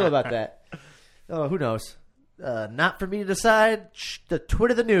know how I feel about that. Oh, who knows? Not for me to decide. The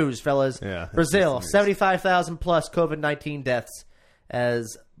Twitter the news, fellas. Yeah, Brazil, 75,000 plus COVID-19 deaths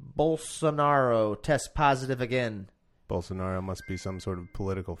as Bolsonaro tests positive again. Bolsonaro must be some sort of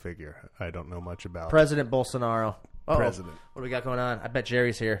political figure. I don't know much about. President Bolsonaro. Uh-oh. President. What do we got going on? I bet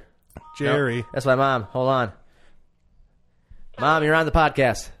Jerry's here. Jerry. No, that's my mom. Hold on. Mom, you're on the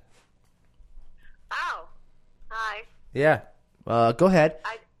podcast. Oh, hi. Yeah. Go ahead.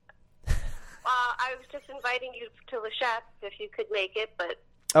 I was just inviting you to Le Chef if you could make it, but...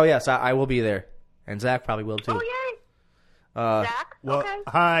 Oh, yes, I will be there. And Zach probably will, too. Oh, yay. Zach? Well, okay.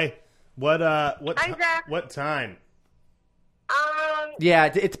 hi. What Hi, Zach. what time? Yeah,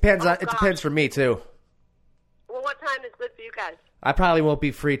 it depends. Oh, It depends for me, too. Well, what time is good for you guys? I probably won't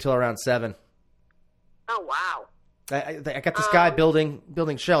be free till around 7. Oh, wow. I got this guy building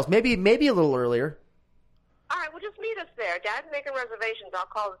shells. Maybe a little earlier. All right, well, just meet us there. Dad's making reservations. I'll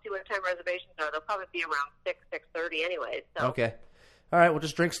call and see what time reservations are. They'll probably be around 6:30 anyways. So. Okay. All right, we'll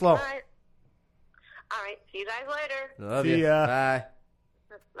just drink slow. All right. All right. See you guys later. Love See you. ya. Bye.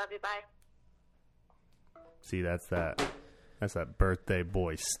 Love you. Bye. See, that's that birthday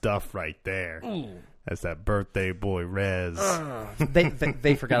boy stuff right there. That's that birthday boy res.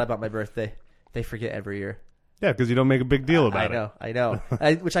 They forgot about my birthday. They forget every year. Yeah, because you don't make a big deal about it. I know.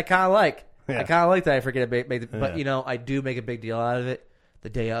 Which I kind of like. Yeah. I kind of like that I forget but Yeah. you know, I do make a big deal out of it the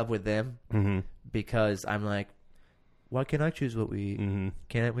day of with them because I'm like, why can't I choose what we eat?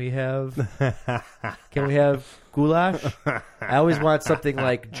 Can't we have? Can we have goulash? I always want something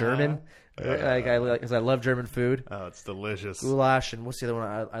like German, because I love German food. Oh, it's delicious. Goulash, and what's the other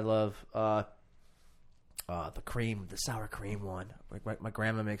one I love? The sour cream one. My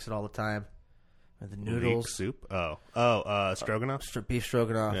grandma makes it all the time. And the noodles, Leek soup. Stroganoff. Beef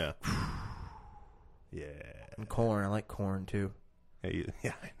stroganoff. Yeah. Yeah. And corn. I like corn too.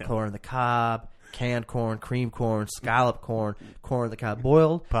 Yeah, I know. Corn on the cob, canned corn, cream corn, scallop corn, corn on the cob,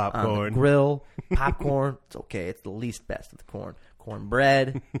 boiled, on the Popcorn. grill, popcorn. It's okay. It's the least best of the corn.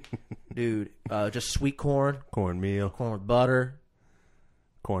 Cornbread, dude. Just sweet corn, Cornmeal. corn with butter,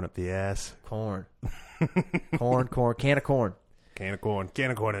 Corn up the ass. corn, corn, can of corn. Can of corn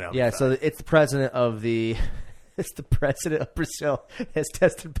and out. Yeah. So it's the president of Brazil has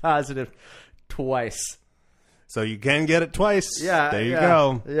tested positive twice. So you can get it twice. Yeah. There you yeah.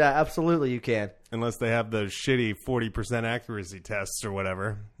 go. Yeah, absolutely, you can. Unless they have those shitty 40% accuracy tests or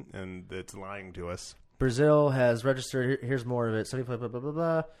whatever, and it's lying to us. Brazil has registered, here's more of it, 75, blah, blah, blah,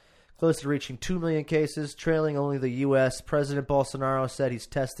 blah, close to reaching 2 million cases, trailing only the U.S. President Bolsonaro said he's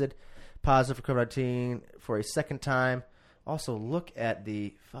tested positive for COVID-19 for a second time. Also, look at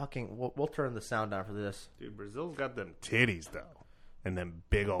the fucking... We'll turn the sound down for this. Dude, Brazil's got them titties, though. And them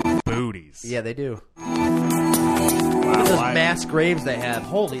big old booties. Yeah, they do. Look at those mass graves they have.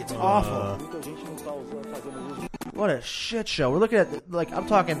 Holy, it's awful. What a shit show. We're looking at, I'm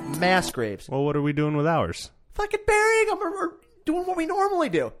talking mass graves. Well, what are we doing with ours? Fucking burying them or doing what we normally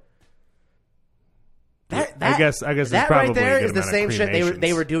do. I guess that it's probably right there a good is the amount of same shit they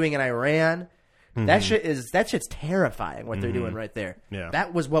cremations. were doing in Iran. That shit's terrifying what they're doing right there. Yeah.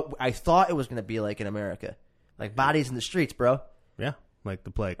 That was what I thought it was going to be like in America, like bodies in the streets, bro. Yeah, like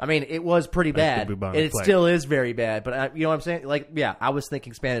the plague. I mean, it was pretty bad. the bubonic It plague. still is very bad, but you know what I'm saying? Like, yeah, I was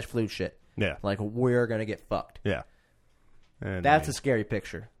thinking Spanish flu shit. Yeah. Like we're gonna get fucked. Yeah. And That's a scary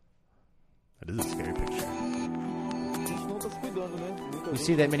picture. That is a scary picture. We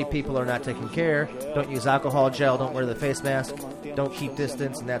see that many people are not taking care. Don't use alcohol gel. Don't wear the face mask. Don't keep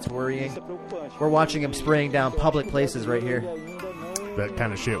distance, and that's worrying. We're watching him spraying down public places right here. That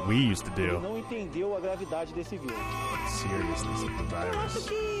kind of shit we used to do. Seriousness of the virus.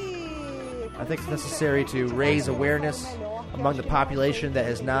 I think it's necessary to raise awareness among the population that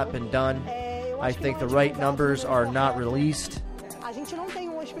has not been done. I think the right numbers are not released.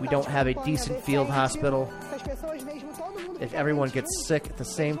 We don't have a decent field hospital. If everyone gets sick at the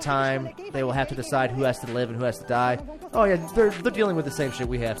same time, they will have to decide who has to live and who has to die. Oh yeah, they're dealing with the same shit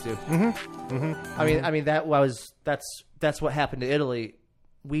we have to. I mean that's what happened to Italy.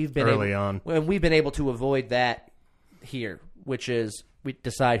 We've been Early on. and we've been able to avoid that here, which is we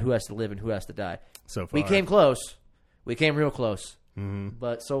decide who has to live and who has to die. So far. We came close. We came real close.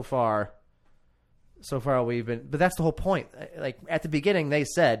 But so far we've been. But that's the whole point. Like at the beginning, they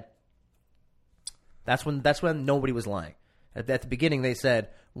said That's when nobody was lying. At the beginning, they said,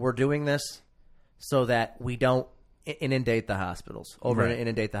 we're doing this so that we don't inundate the hospitals.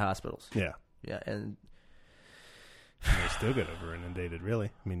 Inundate the hospitals. Yeah. Yeah, and They still get over inundated, really.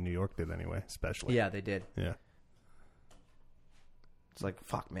 I mean, New York did anyway, especially. yeah, they did. Yeah. It's like,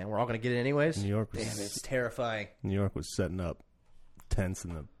 fuck, man, we're all going to get it anyways? New York was- Damn, it's terrifying. New York was setting up tents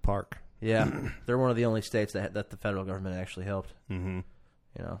in the park. Yeah, they're one of the only states that the federal government actually helped. Mm-hmm.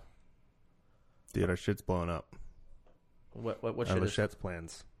 You know? Dude, our shit's blowing up. What Our shit is... Lachette's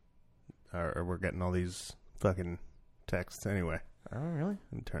plans. We're getting all these fucking texts anyway. Oh, really?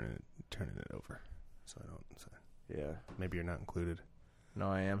 I'm turning it over. So I don't... So Yeah. maybe you're not included. No,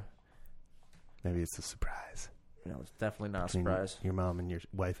 I am. Maybe it's a surprise. No, it's definitely not a Between surprise. Your mom and your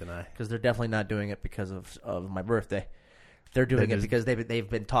wife and I. Because they're definitely not doing it because of my birthday. They're doing They it just- because they've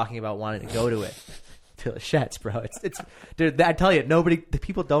been talking about wanting to go to it. To Lachette's, bro. It's dude. I tell you, the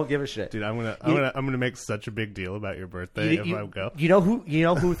people don't give a shit. Dude, I'm gonna make such a big deal about your birthday if I go. You know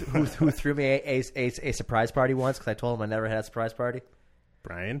who threw me a surprise party once because I told him I never had a surprise party?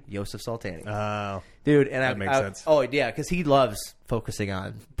 Brian? Joseph Sultani. Oh. Dude, and That makes sense. Oh yeah, because he loves focusing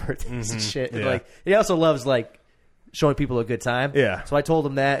on birthdays and shit. And yeah. like he also loves like showing people a good time. Yeah. So I told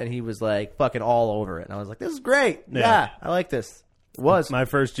him that, and he was like fucking all over it. And I was like, "This is great. Yeah, I like this." It was My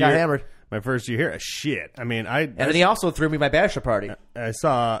first Got year. hammered. My first year here. Shit. I mean, And then he also threw me my bachelor party. I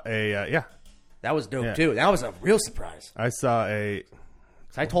saw a That was dope Yeah. too. That was a real surprise. I saw a.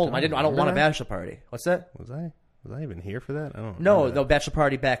 So I told him I don't want a bachelor party. What's that? Was I even here for that? I don't. No, remember the that. bachelor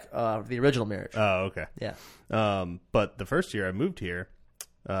party back the original marriage. Oh, okay. Yeah. But the first year I moved here,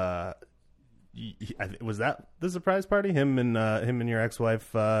 was that the surprise party? Him and your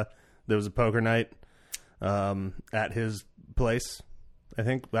ex-wife. There was a poker night at his place. I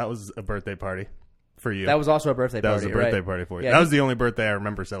think that was a birthday party for you. That was also a birthday That party. was a birthday right? party for you. Yeah, That was the only birthday I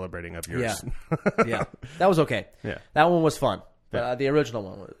remember celebrating of yours. Yeah. Yeah. That was okay. Yeah. That one was fun. But Yeah. the original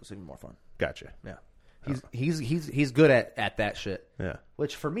one was even more fun. Gotcha. Yeah. He's good at that shit. Yeah.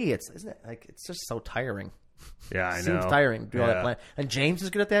 Which for me isn't it like it's just so tiring. Yeah, I know. Seems tiring to do all that Yeah. plan. And James is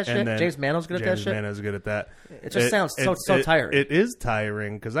good at that shit. And then James Mano's good at that James shit. Mano's good at that. It just sounds so tiring. It is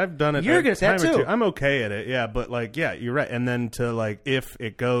tiring because I've done it. You're a good at that, time or too. two. I'm okay at it, yeah. But like, yeah, you're right. And then to like, if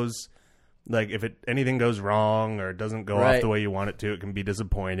it goes, like, if anything goes wrong or it doesn't go Right. off the way you want it to, it can be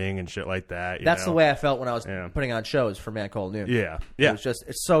disappointing and shit like that. you That's know? the way I felt when I was Yeah. putting on shows for Man Cold Noon. Yeah, It yeah, was just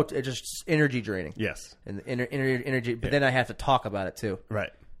it's just energy draining. yes, And the energy, but then I have to talk about it too,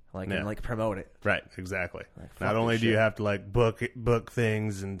 right, and Yeah. like promote it. right, exactly. fuck Not only this do you shit. have to like book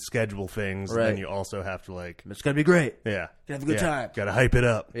things and schedule things, Right. then you also have to like, It's gonna be great. yeah, Gonna have a good time. Got to hype it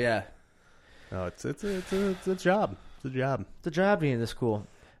up. Yeah, No, it's a job. It's a job. it's a job being this cool.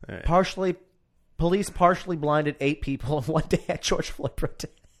 Right. Police partially blinded 8 people in one day at George Floyd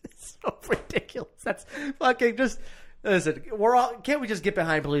protest. It's so ridiculous. That's fucking just. Listen, can't we just get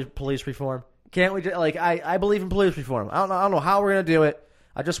behind police reform? Can't we just, I believe in police reform. I don't know how we're gonna do it.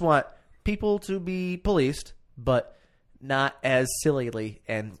 I just want people to be policed, but not as sillily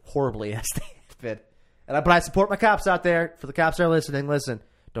and horribly as they have been. But I support my cops out there. For the cops that are listening, listen.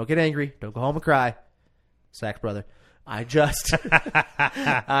 Don't get angry. Don't go home and cry. Sax brother. I just,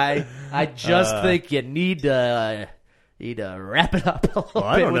 I just think you need to wrap it up a little Well,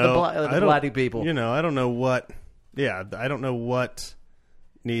 I bit don't with know. the blinding people. You know, I don't know what. Yeah, I don't know what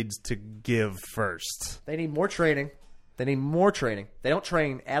needs to give first. They need more training. They don't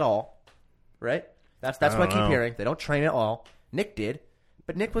train at all, right? That's what I don't keep know. hearing. They don't train at all. Nick did,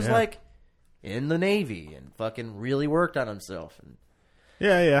 but Nick was Yeah. like in the Navy and fucking really worked on himself. And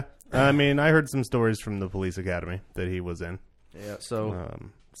Yeah. I mean, I heard some stories from the police academy that he was in. yeah, so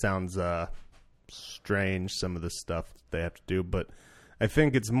Sounds strange, some of the stuff they have to do, but I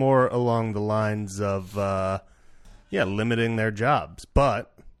think it's more along the lines of, limiting their jobs.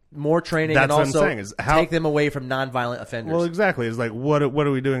 But more training That's and what I'm also saying, is how- take them away from nonviolent offenders. well, exactly. It's like, what are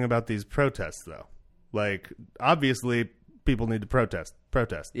we doing about these protests, though? Like, obviously, people need to protest.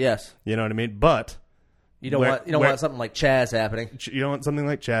 yes, You know what I mean? But you don't want something like Chaz happening. you don't want something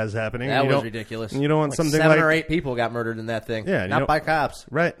like Chaz happening. That You was don't- ridiculous. You don't want Like something 7 like or 8 people got murdered in that thing. Yeah, you not don't- by cops.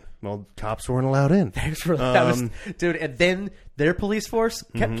 Right. Well, cops weren't allowed in. That was, dude, and then their police force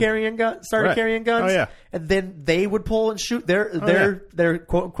kept carrying guns, started Right. carrying guns. Oh, yeah. And then they would pull and shoot their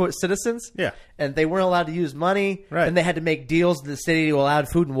quote unquote citizens. Yeah. And they weren't allowed to use money. Right. And they had to make deals with the city to allow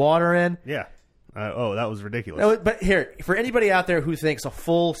food and water in. Yeah. That was ridiculous. No, but here, for anybody out there who thinks a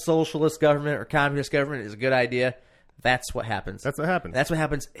full socialist government or communist government is a good idea, that's what happens. That's what happens. That's what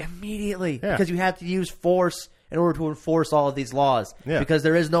happens immediately. Yeah. Because you have to use force in order to enforce all of these laws. Yeah. Because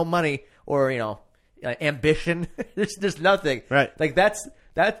there is no money or, ambition. there's nothing. Right. Like that's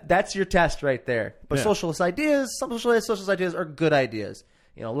That's your test right there. But Yeah. some socialist ideas are good ideas.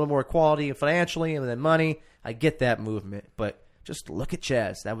 You know, a little more equality financially and then money. I get that movement, but just look at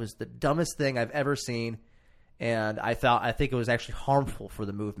Chaz. That was the dumbest thing I've ever seen, and I think it was actually harmful for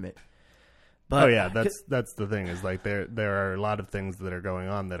the movement. But Oh yeah, that's the thing is like there are a lot of things that are going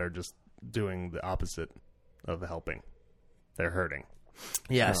on that are just doing the opposite of helping. They're hurting.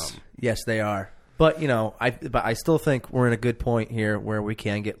 Yes, yes, they are. But you know, I still think we're in a good point here where we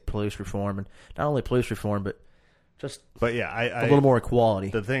can get police reform, and not only police reform, but just But yeah, a little more equality.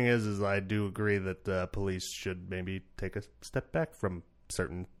 The thing is I do agree that police should maybe take a step back from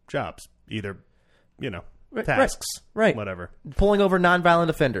certain jobs, either tasks, right? whatever. Pulling over nonviolent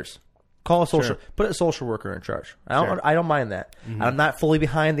offenders. Call a put a social worker in charge. I don't mind that. Mm-hmm. I'm not fully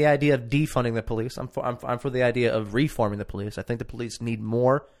behind the idea of defunding the police. I'm for the idea of reforming the police. I think the police need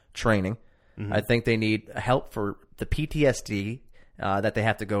more training. Mm-hmm. I think they need help for the PTSD that they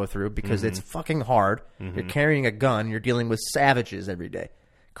have to go through because it's fucking hard. Mm-hmm. You're carrying a gun. You're dealing with savages every day,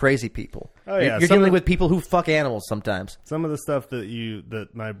 crazy people. Oh, yeah. You're Some dealing of- with people who fuck animals sometimes. Some of the stuff that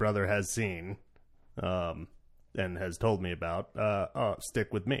my brother has seen, and has told me about,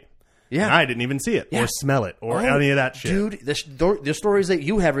 stick with me. Yeah. And I didn't even see it or smell it or any of that shit. Dude, the stories that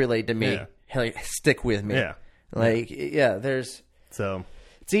you have relayed to me, Yeah. stick with me. Yeah. There's... So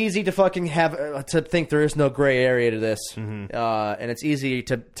It's easy to fucking have to think there is no gray area to this, Mm-hmm. and it's easy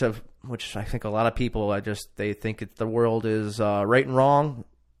to which I think a lot of people they think the world is right and wrong,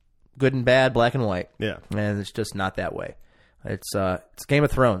 good and bad, black and white. yeah, And it's just not that way. It's Game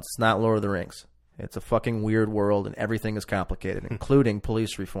of Thrones. It's not Lord of the Rings. It's a fucking weird world, and everything is complicated, including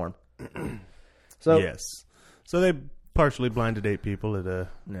police reform. So yes. So they partially blinded 8 people at a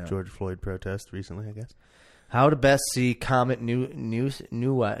No. George Floyd protest recently, I guess. how to best see comet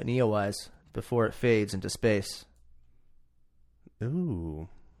Neowise before it fades into space? Ooh,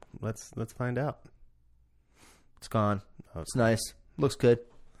 let's find out. It's gone. Oh, It's nice. Looks good.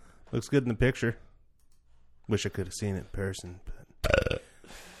 Looks good in the picture. Wish I could have seen it in person. But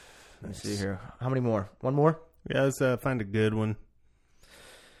Let me see here. How many more? One more? yeah, let's find a good one.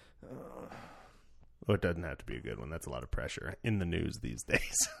 Oh, it doesn't have to be a good one. That's a lot of pressure in the news these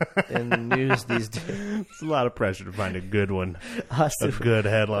days. In the news these days. It's a lot of pressure to find a good one. A Austin, good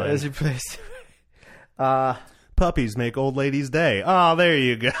headline. As you place. Puppies make old ladies' day. Oh, there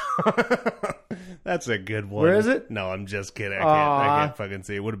you go. That's a good one. Where is it? No, I'm just kidding. I Aw. can't fucking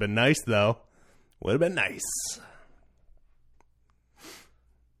see. It would have been nice, though. Would have been nice.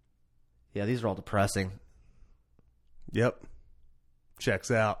 Yeah, these are all depressing. Yep.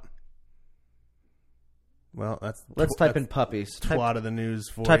 Checks out. Well, Let's type in puppies. twat of the news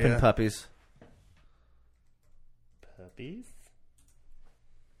for Type you. in puppies. Puppies?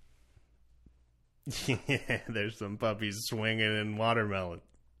 Yeah, there's some puppies swinging in watermelon.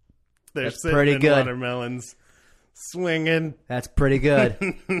 They're That's sitting pretty in good. watermelons, swinging. That's pretty good.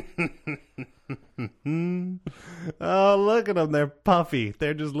 Oh, look at them! They're puffy.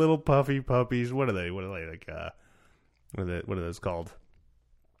 They're just little puffy puppies. What are they? What are they like? What are those called?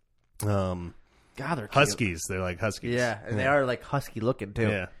 God, they're cute. Huskies. They're like huskies. Yeah, and they are like husky looking too.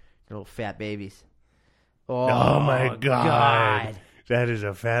 Yeah. They're little fat babies. Oh my god. That is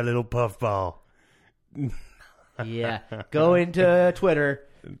a fat little puffball. Yeah. Go into Twitter,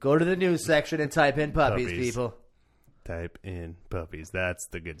 go to the news section, and type in puppies, Puppies. people. Type in puppies. That's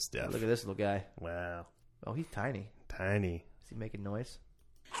the good stuff. Look at this little guy. Wow. Oh, he's tiny. Tiny. Is he making noise?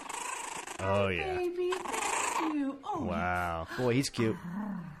 Oh yeah. Baby, thank you. Oh, Wow. Boy, he's cute.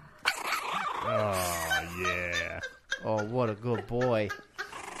 Oh yeah. Oh, what a good boy.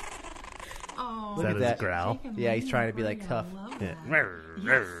 oh. Is that at his that. growl? Yeah, he's trying to be like tough. Yeah.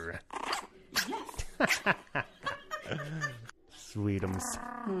 Sweetums.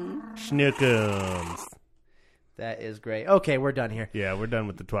 Schnookums. That is great. Okay, we're done here. Yeah, we're done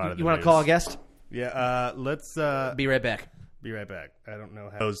with the twat of the You want to news. call a guest? Yeah, let's Be right back. be right back. I don't know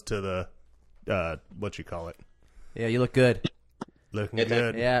how it goes to the what you call it. Yeah, you look good. Looking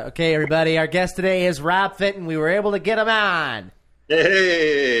good. Yeah, okay, everybody. Our guest today is Rob Fenton. We were able to get him on.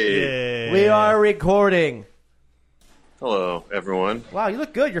 Hey! Yeah. We are recording. Hello, everyone. Wow, you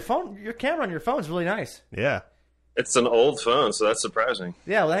look good. Your camera on your phone is really nice. Yeah. It's an old phone, so that's surprising.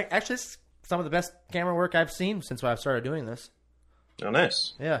 Yeah, well, actually, it's some of the best camera work I've seen since I've started doing this. Oh,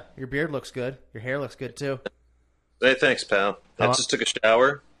 nice. Yeah, your beard looks good. Your hair looks good, too. Hey, thanks, pal. I just took a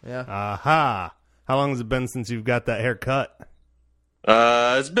shower. Yeah. Aha. How long has it been since you've got that haircut?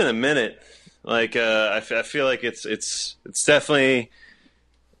 It's been a minute. Like, I feel like it's definitely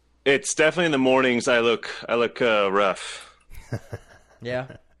in the mornings. I look rough. Yeah.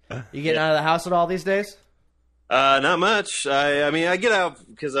 You getting out of the house at all these days? Not much. I mean, I get out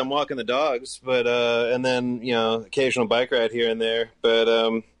because I'm walking the dogs, but and then occasional bike ride here and there. But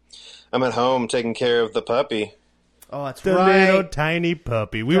I'm at home taking care of the puppy. Oh, that's The right. little tiny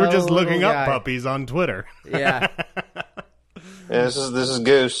puppy. We The were just looking little up guy. puppies on Twitter. Yeah. Yeah, this is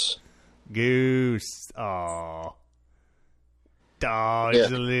Goose. Goose. Aw. Dog, Yeah.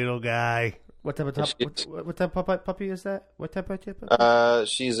 he's a little guy. What type of what type of puppy is that? What type of puppy?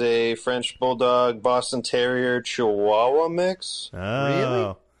 She's a French Bulldog, Boston Terrier, Chihuahua mix.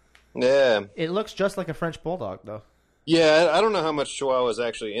 Oh. Yeah. It looks just like a French bulldog, though. Yeah, I don't know how much Chihuahua is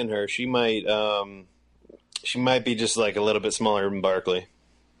actually in her. She might be just like a little bit smaller than Barkley.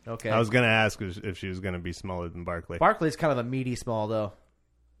 Okay. I was going to ask if she was going to be smaller than Barkley. Barkley's kind of a meaty small, though.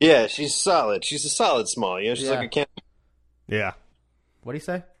 Yeah, she's solid. She's a solid small. She's Yeah. like a camel. Yeah. What do you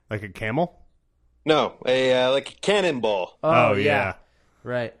say? Like a camel? No, like a cannonball. Oh, yeah.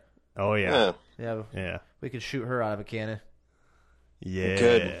 Right. Oh, yeah. Yeah. Yeah. We could shoot her out of a cannon.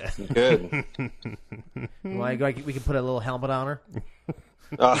 Yeah. Good. We can put a little helmet on her.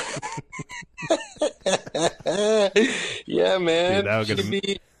 Yeah, man. Dude, that would She get could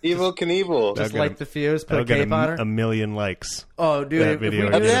be Evil Knievel. Just get light a- the fuse, put That'll a get cape on her. a million likes. Oh, dude, That if we video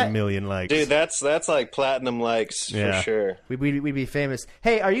do would get that, a million likes. Dude, that's like platinum likes Yeah. for sure. we'd be famous.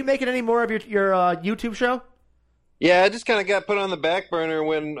 Hey, are you making any more of your YouTube show? Yeah, I just kind of got put on the back burner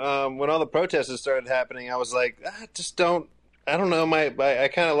when all the protests started happening. I was like, I don't know. I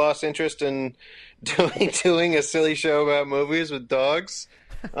kind of lost interest in doing a silly show about movies with dogs.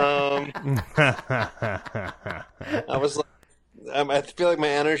 I was like, I feel like my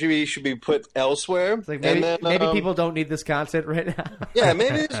energy should be put elsewhere. It's like maybe, and then, maybe people don't need this content right now. Yeah,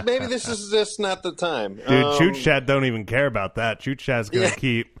 maybe this is just not the time. Dude, Shoot Chat don't even care about that. Shoot Chat's going to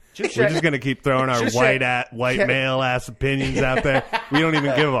keep... We're Chat- just going to keep throwing our Shoot Chat- white male-ass opinions out there. We don't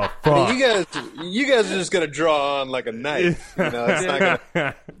even give a fuck. You guys are just gonna draw on like a knife. It's not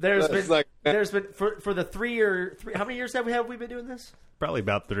gonna, There's It's been like- there's been for the 3 year. How many years have we been doing this? Probably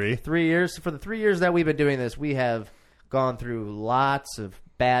about 3. 3 years. For the 3 years that we've been doing this, we have gone through lots of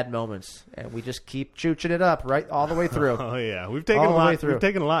bad moments, and we just keep chooching it up right all the way through. Oh, yeah. We've taken All a the way lot. through. We've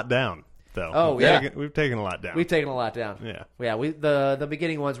taken a lot down, though. Oh, yeah. We've taken a lot down. We've taken a lot down. Yeah. Yeah. The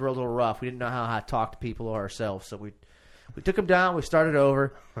beginning ones were a little rough. We didn't know how to talk to people or ourselves, so we took them down. We started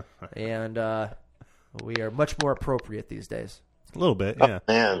over, and we are much more appropriate these days. A little bit, yeah.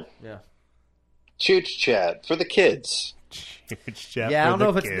 man. Yeah. Chooch Chat for the kids. Shoot Chat Yeah, I for don't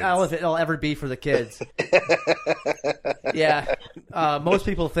know the if kids. I don't know if it'll ever be for the kids. Yeah, most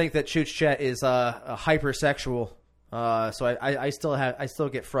people think that Chooch Chat is a hypersexual. So I still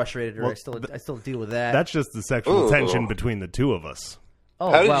get frustrated, or Well, I still deal with that. That's just the sexual Ooh. tension between the two of us.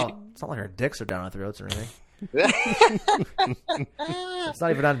 Oh How did well, you- it's not like our dicks are down our throats or anything. It's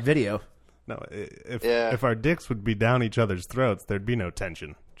not even on video. No, Yeah. if our dicks would be down each other's throats, there'd be no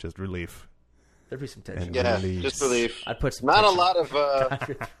tension, just relief. There'd be some tension. And- Yeah, Release. just relief. I'd put some. Not a tension. lot of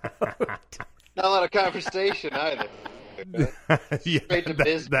not a lot of conversation either. Yeah, Straight to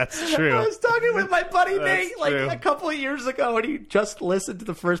business. that's I true. was talking with my buddy That's Nate like true. a couple of years ago, and he just listened to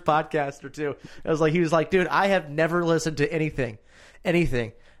the first podcast or two. He was like, dude, I have never listened to anything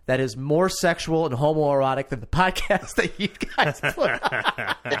that is more sexual and homoerotic than the podcast that you guys put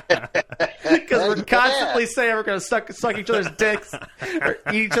on. Because we're constantly saying we're going to suck each other's dicks or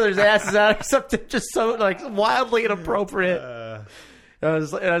eat each other's asses out or something just so like wildly inappropriate. And I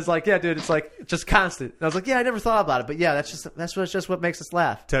was like, yeah, dude, it's like just constant. And I was like, yeah, I never thought about it, but yeah, that's just what makes us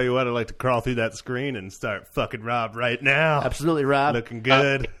laugh. Tell you what, I'd like to crawl through that screen and start fucking Rob right now. Absolutely, Rob. Looking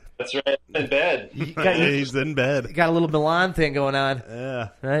good. That's right. In bed. You got, He's in bed. you got a little Milan thing going on, Yeah.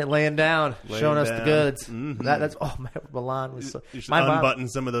 right? Laying down, showing us the down. goods. Mhm. That's my Milan was so. You should My mom, unbutton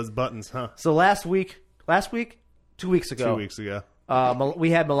some of those buttons, huh? so last week, 2 weeks ago, 2 weeks ago. we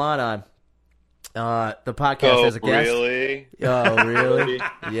had Milan on the podcast as a guest. Really? Oh, really?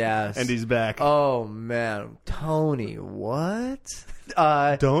 Yes. And he's back. Oh man, Tony, what?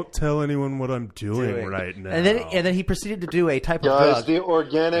 Don't tell anyone what I'm doing right now. And then he proceeded to do a type of Guys, drug. the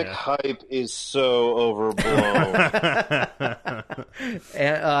organic hype is so overblown.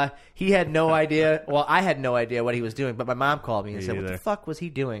 And he had no idea. Well, I had no idea what he was doing, but my mom called me and Me said, "What either. the fuck was he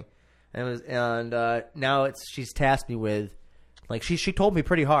doing?" And now she's tasked me with, like, she told me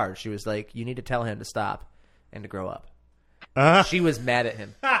pretty hard. She was like, "You need to tell him to stop and to grow up." She was mad at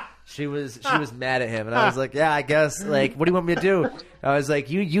him. She was mad at him, and I was like, "Yeah, I guess. Like, what do you want me to do?" I was like,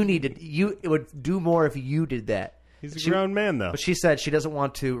 "You need to. It would do more if you did that." He's a grown man, though. But she said she doesn't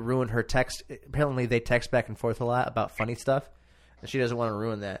want to ruin her text. Apparently, they text back and forth a lot about funny stuff, and she doesn't want to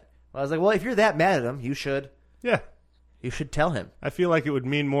ruin that. I was like, well, if you're that mad at him, you should Yeah. tell him. I feel like it would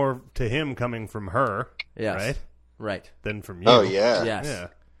mean more to him coming from her. Yes. right? Right. Than from you. Oh yeah. Yes. Yeah.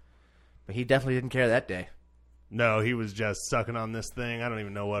 But he definitely didn't care that day. No, he was just sucking on this thing. I don't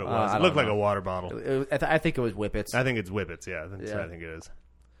even know what it was. I It looked don't like know. a water bottle. I think it was Whippets. I think it's Whippets. Yeah, that's Yeah. what I think it is.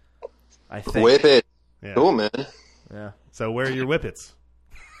 I think. Whip it. Yeah. Cool, man. Yeah. So where are your Whippets?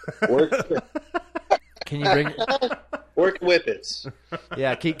 Work, Can you bring? work whippets.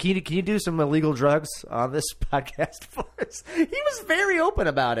 Yeah. Can you do some illegal drugs on this podcast for us? He was very open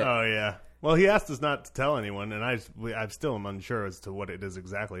about it. Oh yeah. Well, he asked us not to tell anyone, and I still am unsure as to what it is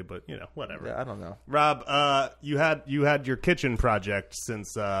exactly. But whatever. Yeah, I don't know. Rob, you had your kitchen project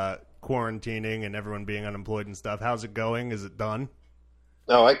since quarantining and everyone being unemployed and stuff. How's it going? Is it done?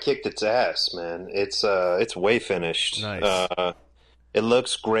 Oh, I kicked its ass, man. It's way finished. Nice. It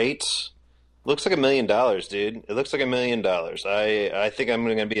looks great. Looks like $1 million, dude. It looks like $1 million. I think I'm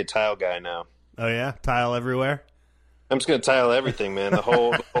going to be a tile guy now. Oh yeah, tile everywhere. I'm just going to tile everything, man. The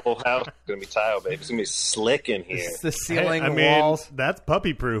whole house is going to be tile, baby. It's going to be slick in here. The ceiling, Hey, the walls. That's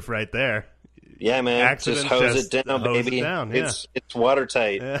puppy proof right there. Yeah, man. Accident, just hose just it down, hose it baby. down, yeah. It's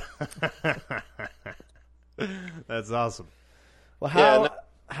watertight. Yeah. That's awesome. Well, Yeah,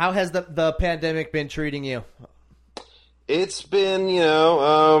 how has the pandemic been treating you? It's been,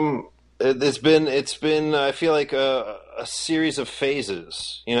 it's been. I feel like a series of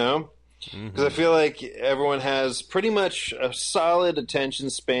phases, because I feel like everyone has pretty much a solid attention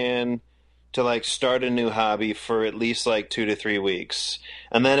span to like start a new hobby for at least like 2 to 3 weeks,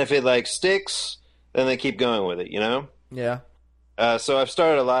 and then if it like sticks, then they keep going with it, Yeah. So I've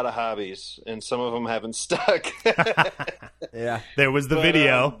started a lot of hobbies, and some of them haven't stuck. Yeah. There was the But,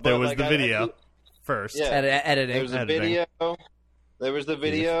 video. but, there was like, the I video do- first. Yeah. Editing. There was a Editing. video. There was the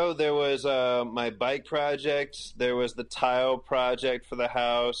video. There was my bike project. There was the tile project for the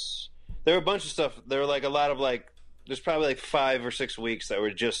house. There were a bunch of stuff. There were like a lot of like. There's probably like 5 or 6 weeks that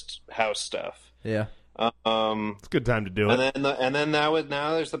were just house stuff. Yeah. It's a good time to do it. And then now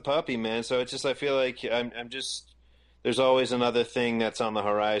there's the puppy, man. So it's just I feel like I'm just. There's always another thing that's on the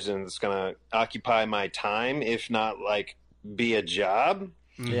horizon that's gonna occupy my time, if not like be a job.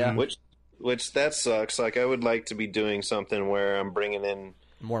 Yeah. Which that sucks. Like I would like to be doing something where I'm bringing in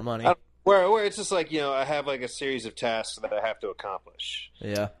More money. where it's just like I have like a series of tasks that I have to accomplish.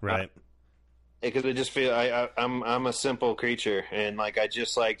 Yeah. Right. Because I just feel I'm a simple creature, and like I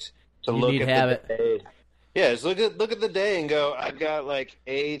just like to You look need at habit. the day. Yeah, just look at the day and go. I've got like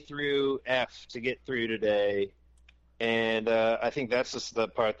A through F to get through today, and I think that's just the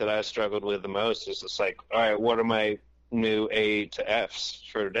part that I struggled with the most. Is just like, all right, what are my new A to Fs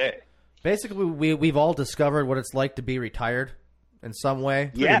for today? Basically, we've all discovered what it's like to be retired in some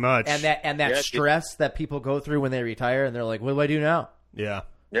way. Pretty much. And that Yeah, stress that people go through when they retire, and they're like, "What do I do now?" Yeah.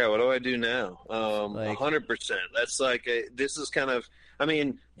 Yeah, what do I do now? Like- 100%. That's like this is kind of. I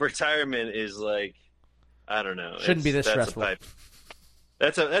mean, retirement is like, I don't know. Shouldn't be this that's stressful. A pipe.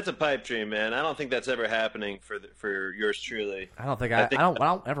 That's a pipe dream, man. I don't think that's ever happening for yours truly. I don't think I I think-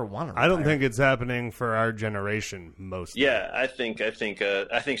 don't ever want to. I don't think it's happening for our generation mostly. Yeah, I think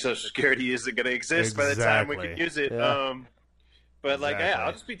Social Security isn't going to exist by the time we can Exactly. use it. Yeah. But like, yeah,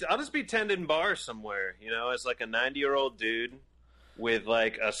 Exactly. I'll just be tending bars somewhere, as like a 90-year-old dude with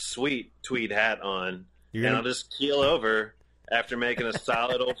like a sweet tweed hat on, You're and gonna- I'll just keel over after making a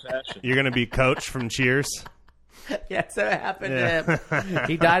solid old fashioned. You're gonna be Coach from Cheers. Yeah, that's what happened Yeah. to him.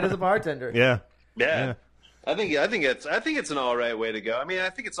 He died as a bartender. Yeah. Yeah. Yeah. I think it's an all right way to go. I mean, I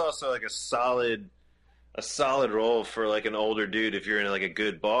think it's also like a solid role for like an older dude if you're in like a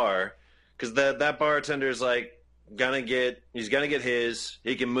good bar, because that bartender is like he's gonna get his.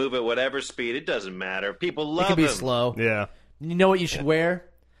 He can move at whatever speed. It doesn't matter. People It love can be him. slow. Yeah. You know what you should wear?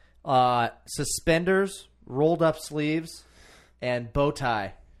 Suspenders, rolled up sleeves, and bow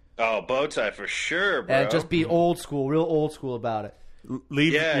tie. Oh, bow tie for sure, bro. And just be old school, real old school about it.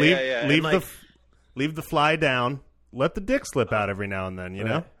 Leave Yeah, leave yeah. leave And, the leave the fly down. Let the dick slip out every now and then, you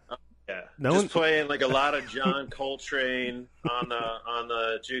know? yeah. No just one- playing like a lot of John Coltrane on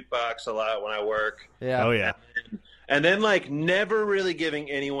the jukebox a lot when I work. Yeah. Oh yeah. And then like never really giving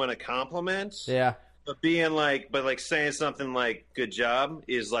anyone a compliment. Yeah. But saying something like "good job"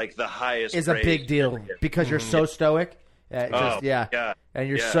 is like the highest. Is a praise big you deal can get. because you're so stoic. Oh, Yeah. yeah. And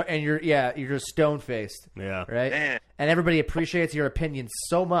you're Yeah. you're just stone faced. Yeah. Right? Man. And everybody appreciates your opinion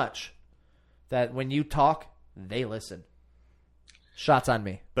so much that when you talk, they listen. Shots on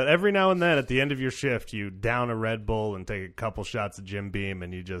me. But every now and then at the end of your shift you down a Red Bull and take a couple shots of Jim Beam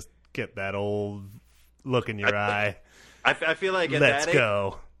and you just get that old look in your eye. I feel like at Let's that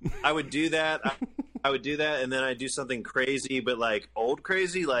go. age, I would do that. I would do that, and then I do something crazy, but like old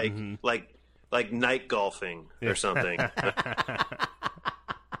crazy, like night golfing or something.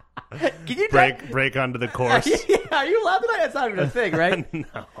 Can you break onto the course. Are you allowed to? That's not even a thing, right?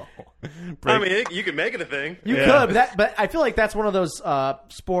 No. I mean, you can make it a thing. You could, but I feel like that's one of those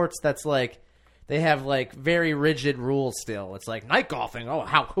sports that's like they have like very rigid rules still. It's like night golfing. Oh,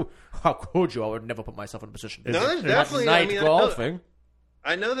 how could you? I would never put myself in a position. No, there's definitely night golfing.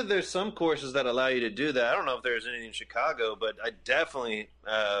 I know that there's some courses that allow you to do that. I don't know if there's any in Chicago, but I definitely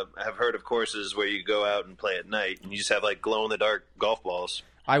have heard of courses where you go out and play at night and you just have like glow in the dark golf balls.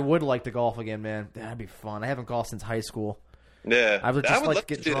 I would like to golf again, man. That'd be fun. I haven't golfed since high school. Yeah, I would just like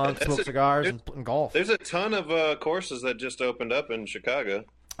to get drunk, smoke cigars, and golf. There's a ton of courses that just opened up in Chicago.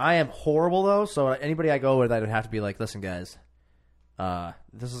 I am horrible though, so anybody I go with, I would have to be like, listen, guys,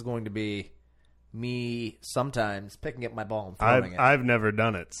 this is going to be me sometimes picking up my ball and throwing it. I've never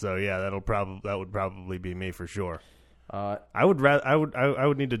done it, so yeah, that would probably be me for sure. I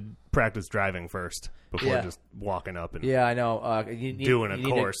would need to practice driving first before just walking up and I know. Doing a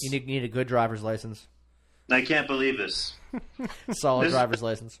course. You need a good driver's license. I can't believe this. Solid driver's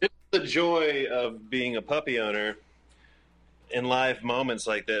license. It's the joy of being a puppy owner in live moments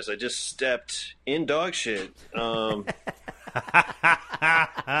like this. I just stepped in dog shit.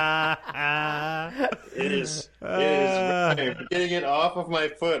 It is I'm getting it off of my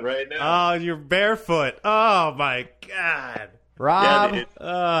foot right now. Oh, you're barefoot. Oh my God. Rob.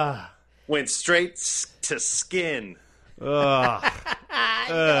 Yeah, went straight to skin.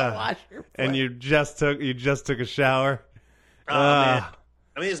 And you just took a shower. Oh, man.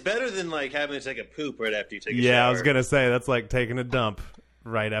 I mean, it's better than like having to take a poop right after you take a shower. Yeah, I was gonna say that's like taking a dump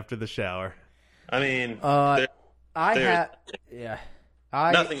right after the shower. I mean, nothing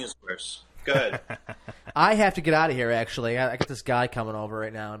is worse. Go ahead. I have to get out of here. Actually, I got this guy coming over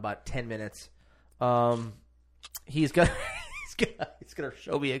right now in about 10 minutes. He's gonna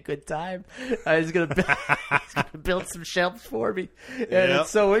show me a good time. He's gonna build some shelves for me, and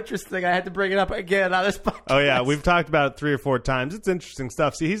it's so interesting. I had to bring it up again on this podcast. Oh yeah, we've talked about it 3 or 4 times. It's interesting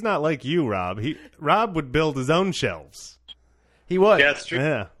stuff. See, he's not like you, Rob. Rob would build his own shelves. He would. Yeah, that's true.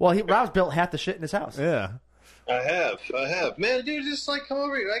 Yeah. Well, Rob's built half the shit in his house. Yeah. I have. Man, dude, just like come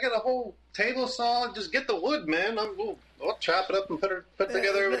over here. I got a whole table saw. Just get the wood, man. I'll chop it up and put it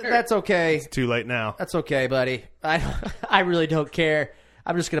together over here. That's okay. It's too late now. That's okay, buddy. I really don't care.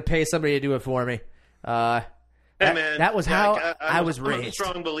 I'm just going to pay somebody to do it for me. Hey, man. That was how I was raised. I'm a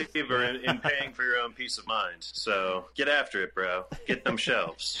strong believer in paying for your own peace of mind. So get after it, bro. Get them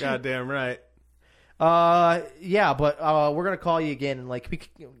shelves. Goddamn right. Yeah, but we're going to call you again. And like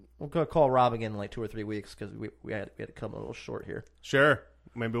we're going to call Rob again in like 2 or 3 weeks because we had to come a little short here. Sure.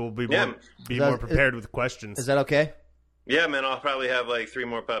 Maybe we'll be more prepared with questions. Is that okay? Yeah, man. I'll probably have like 3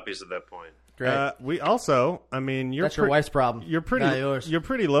 more puppies at that point. Great. We also, I mean, that's your wife's problem. You're pretty. Not yours. You're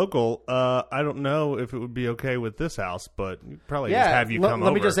pretty local. I don't know if it would be okay with this house, but probably just have you come over.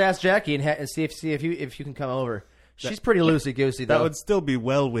 Let me just ask Jackie and see if you can come over. She's pretty loosey goosey though. That would still be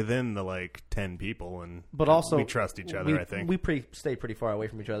well within the like 10 people, but also we trust each other. I think we stay pretty far away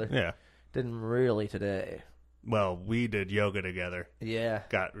from each other. Yeah, didn't really today. Well, we did yoga together. Yeah,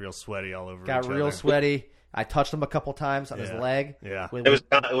 got real sweaty all over. Got real sweaty. I touched him a couple times on his leg. Yeah,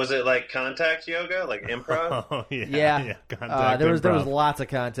 was it like contact yoga, like improv? Oh, yeah. Contact there was lots of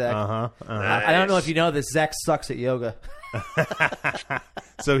contact. Nice. I don't know if you know this. Zach sucks at yoga.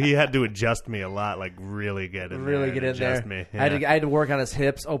 So he had to adjust me a lot, like really get in there. Me. Yeah. I had to work on his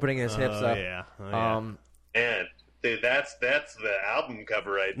hips, opening his hips up. Yeah. And dude, that's the album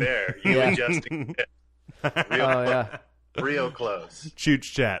cover right there. You adjusting real close. Chooch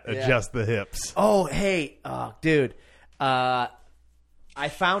chat, adjust the hips. Oh, hey, dude. I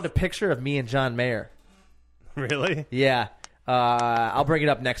found a picture of me and John Mayer. Really? Yeah. I'll bring it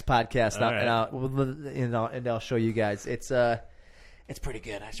up next podcast, right. and I'll show you guys. It's pretty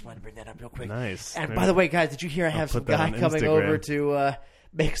good. I just wanted to bring that up real quick. Nice. And by the way, guys, did you hear I have some guy coming over to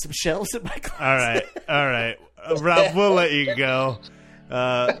make some shelves in my closet? All right. Rob, we'll let you go.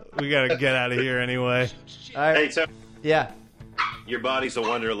 We got to get out of here anyway. All right. Hey, so yeah. Your body's a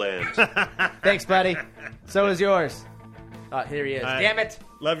wonderland. Thanks, buddy. So is yours. Oh, here he is. Right. Damn it.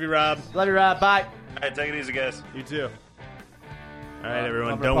 Love you, Rob. Love you, Rob. Bye. All right, take it easy, guys. You too. All right,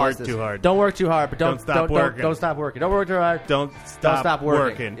 everyone. Don't work too hard. Don't work too hard, but don't stop working. Don't stop working. Don't work too hard. Don't stop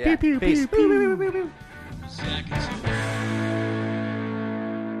working. working. Yeah. Peace. Seconds away.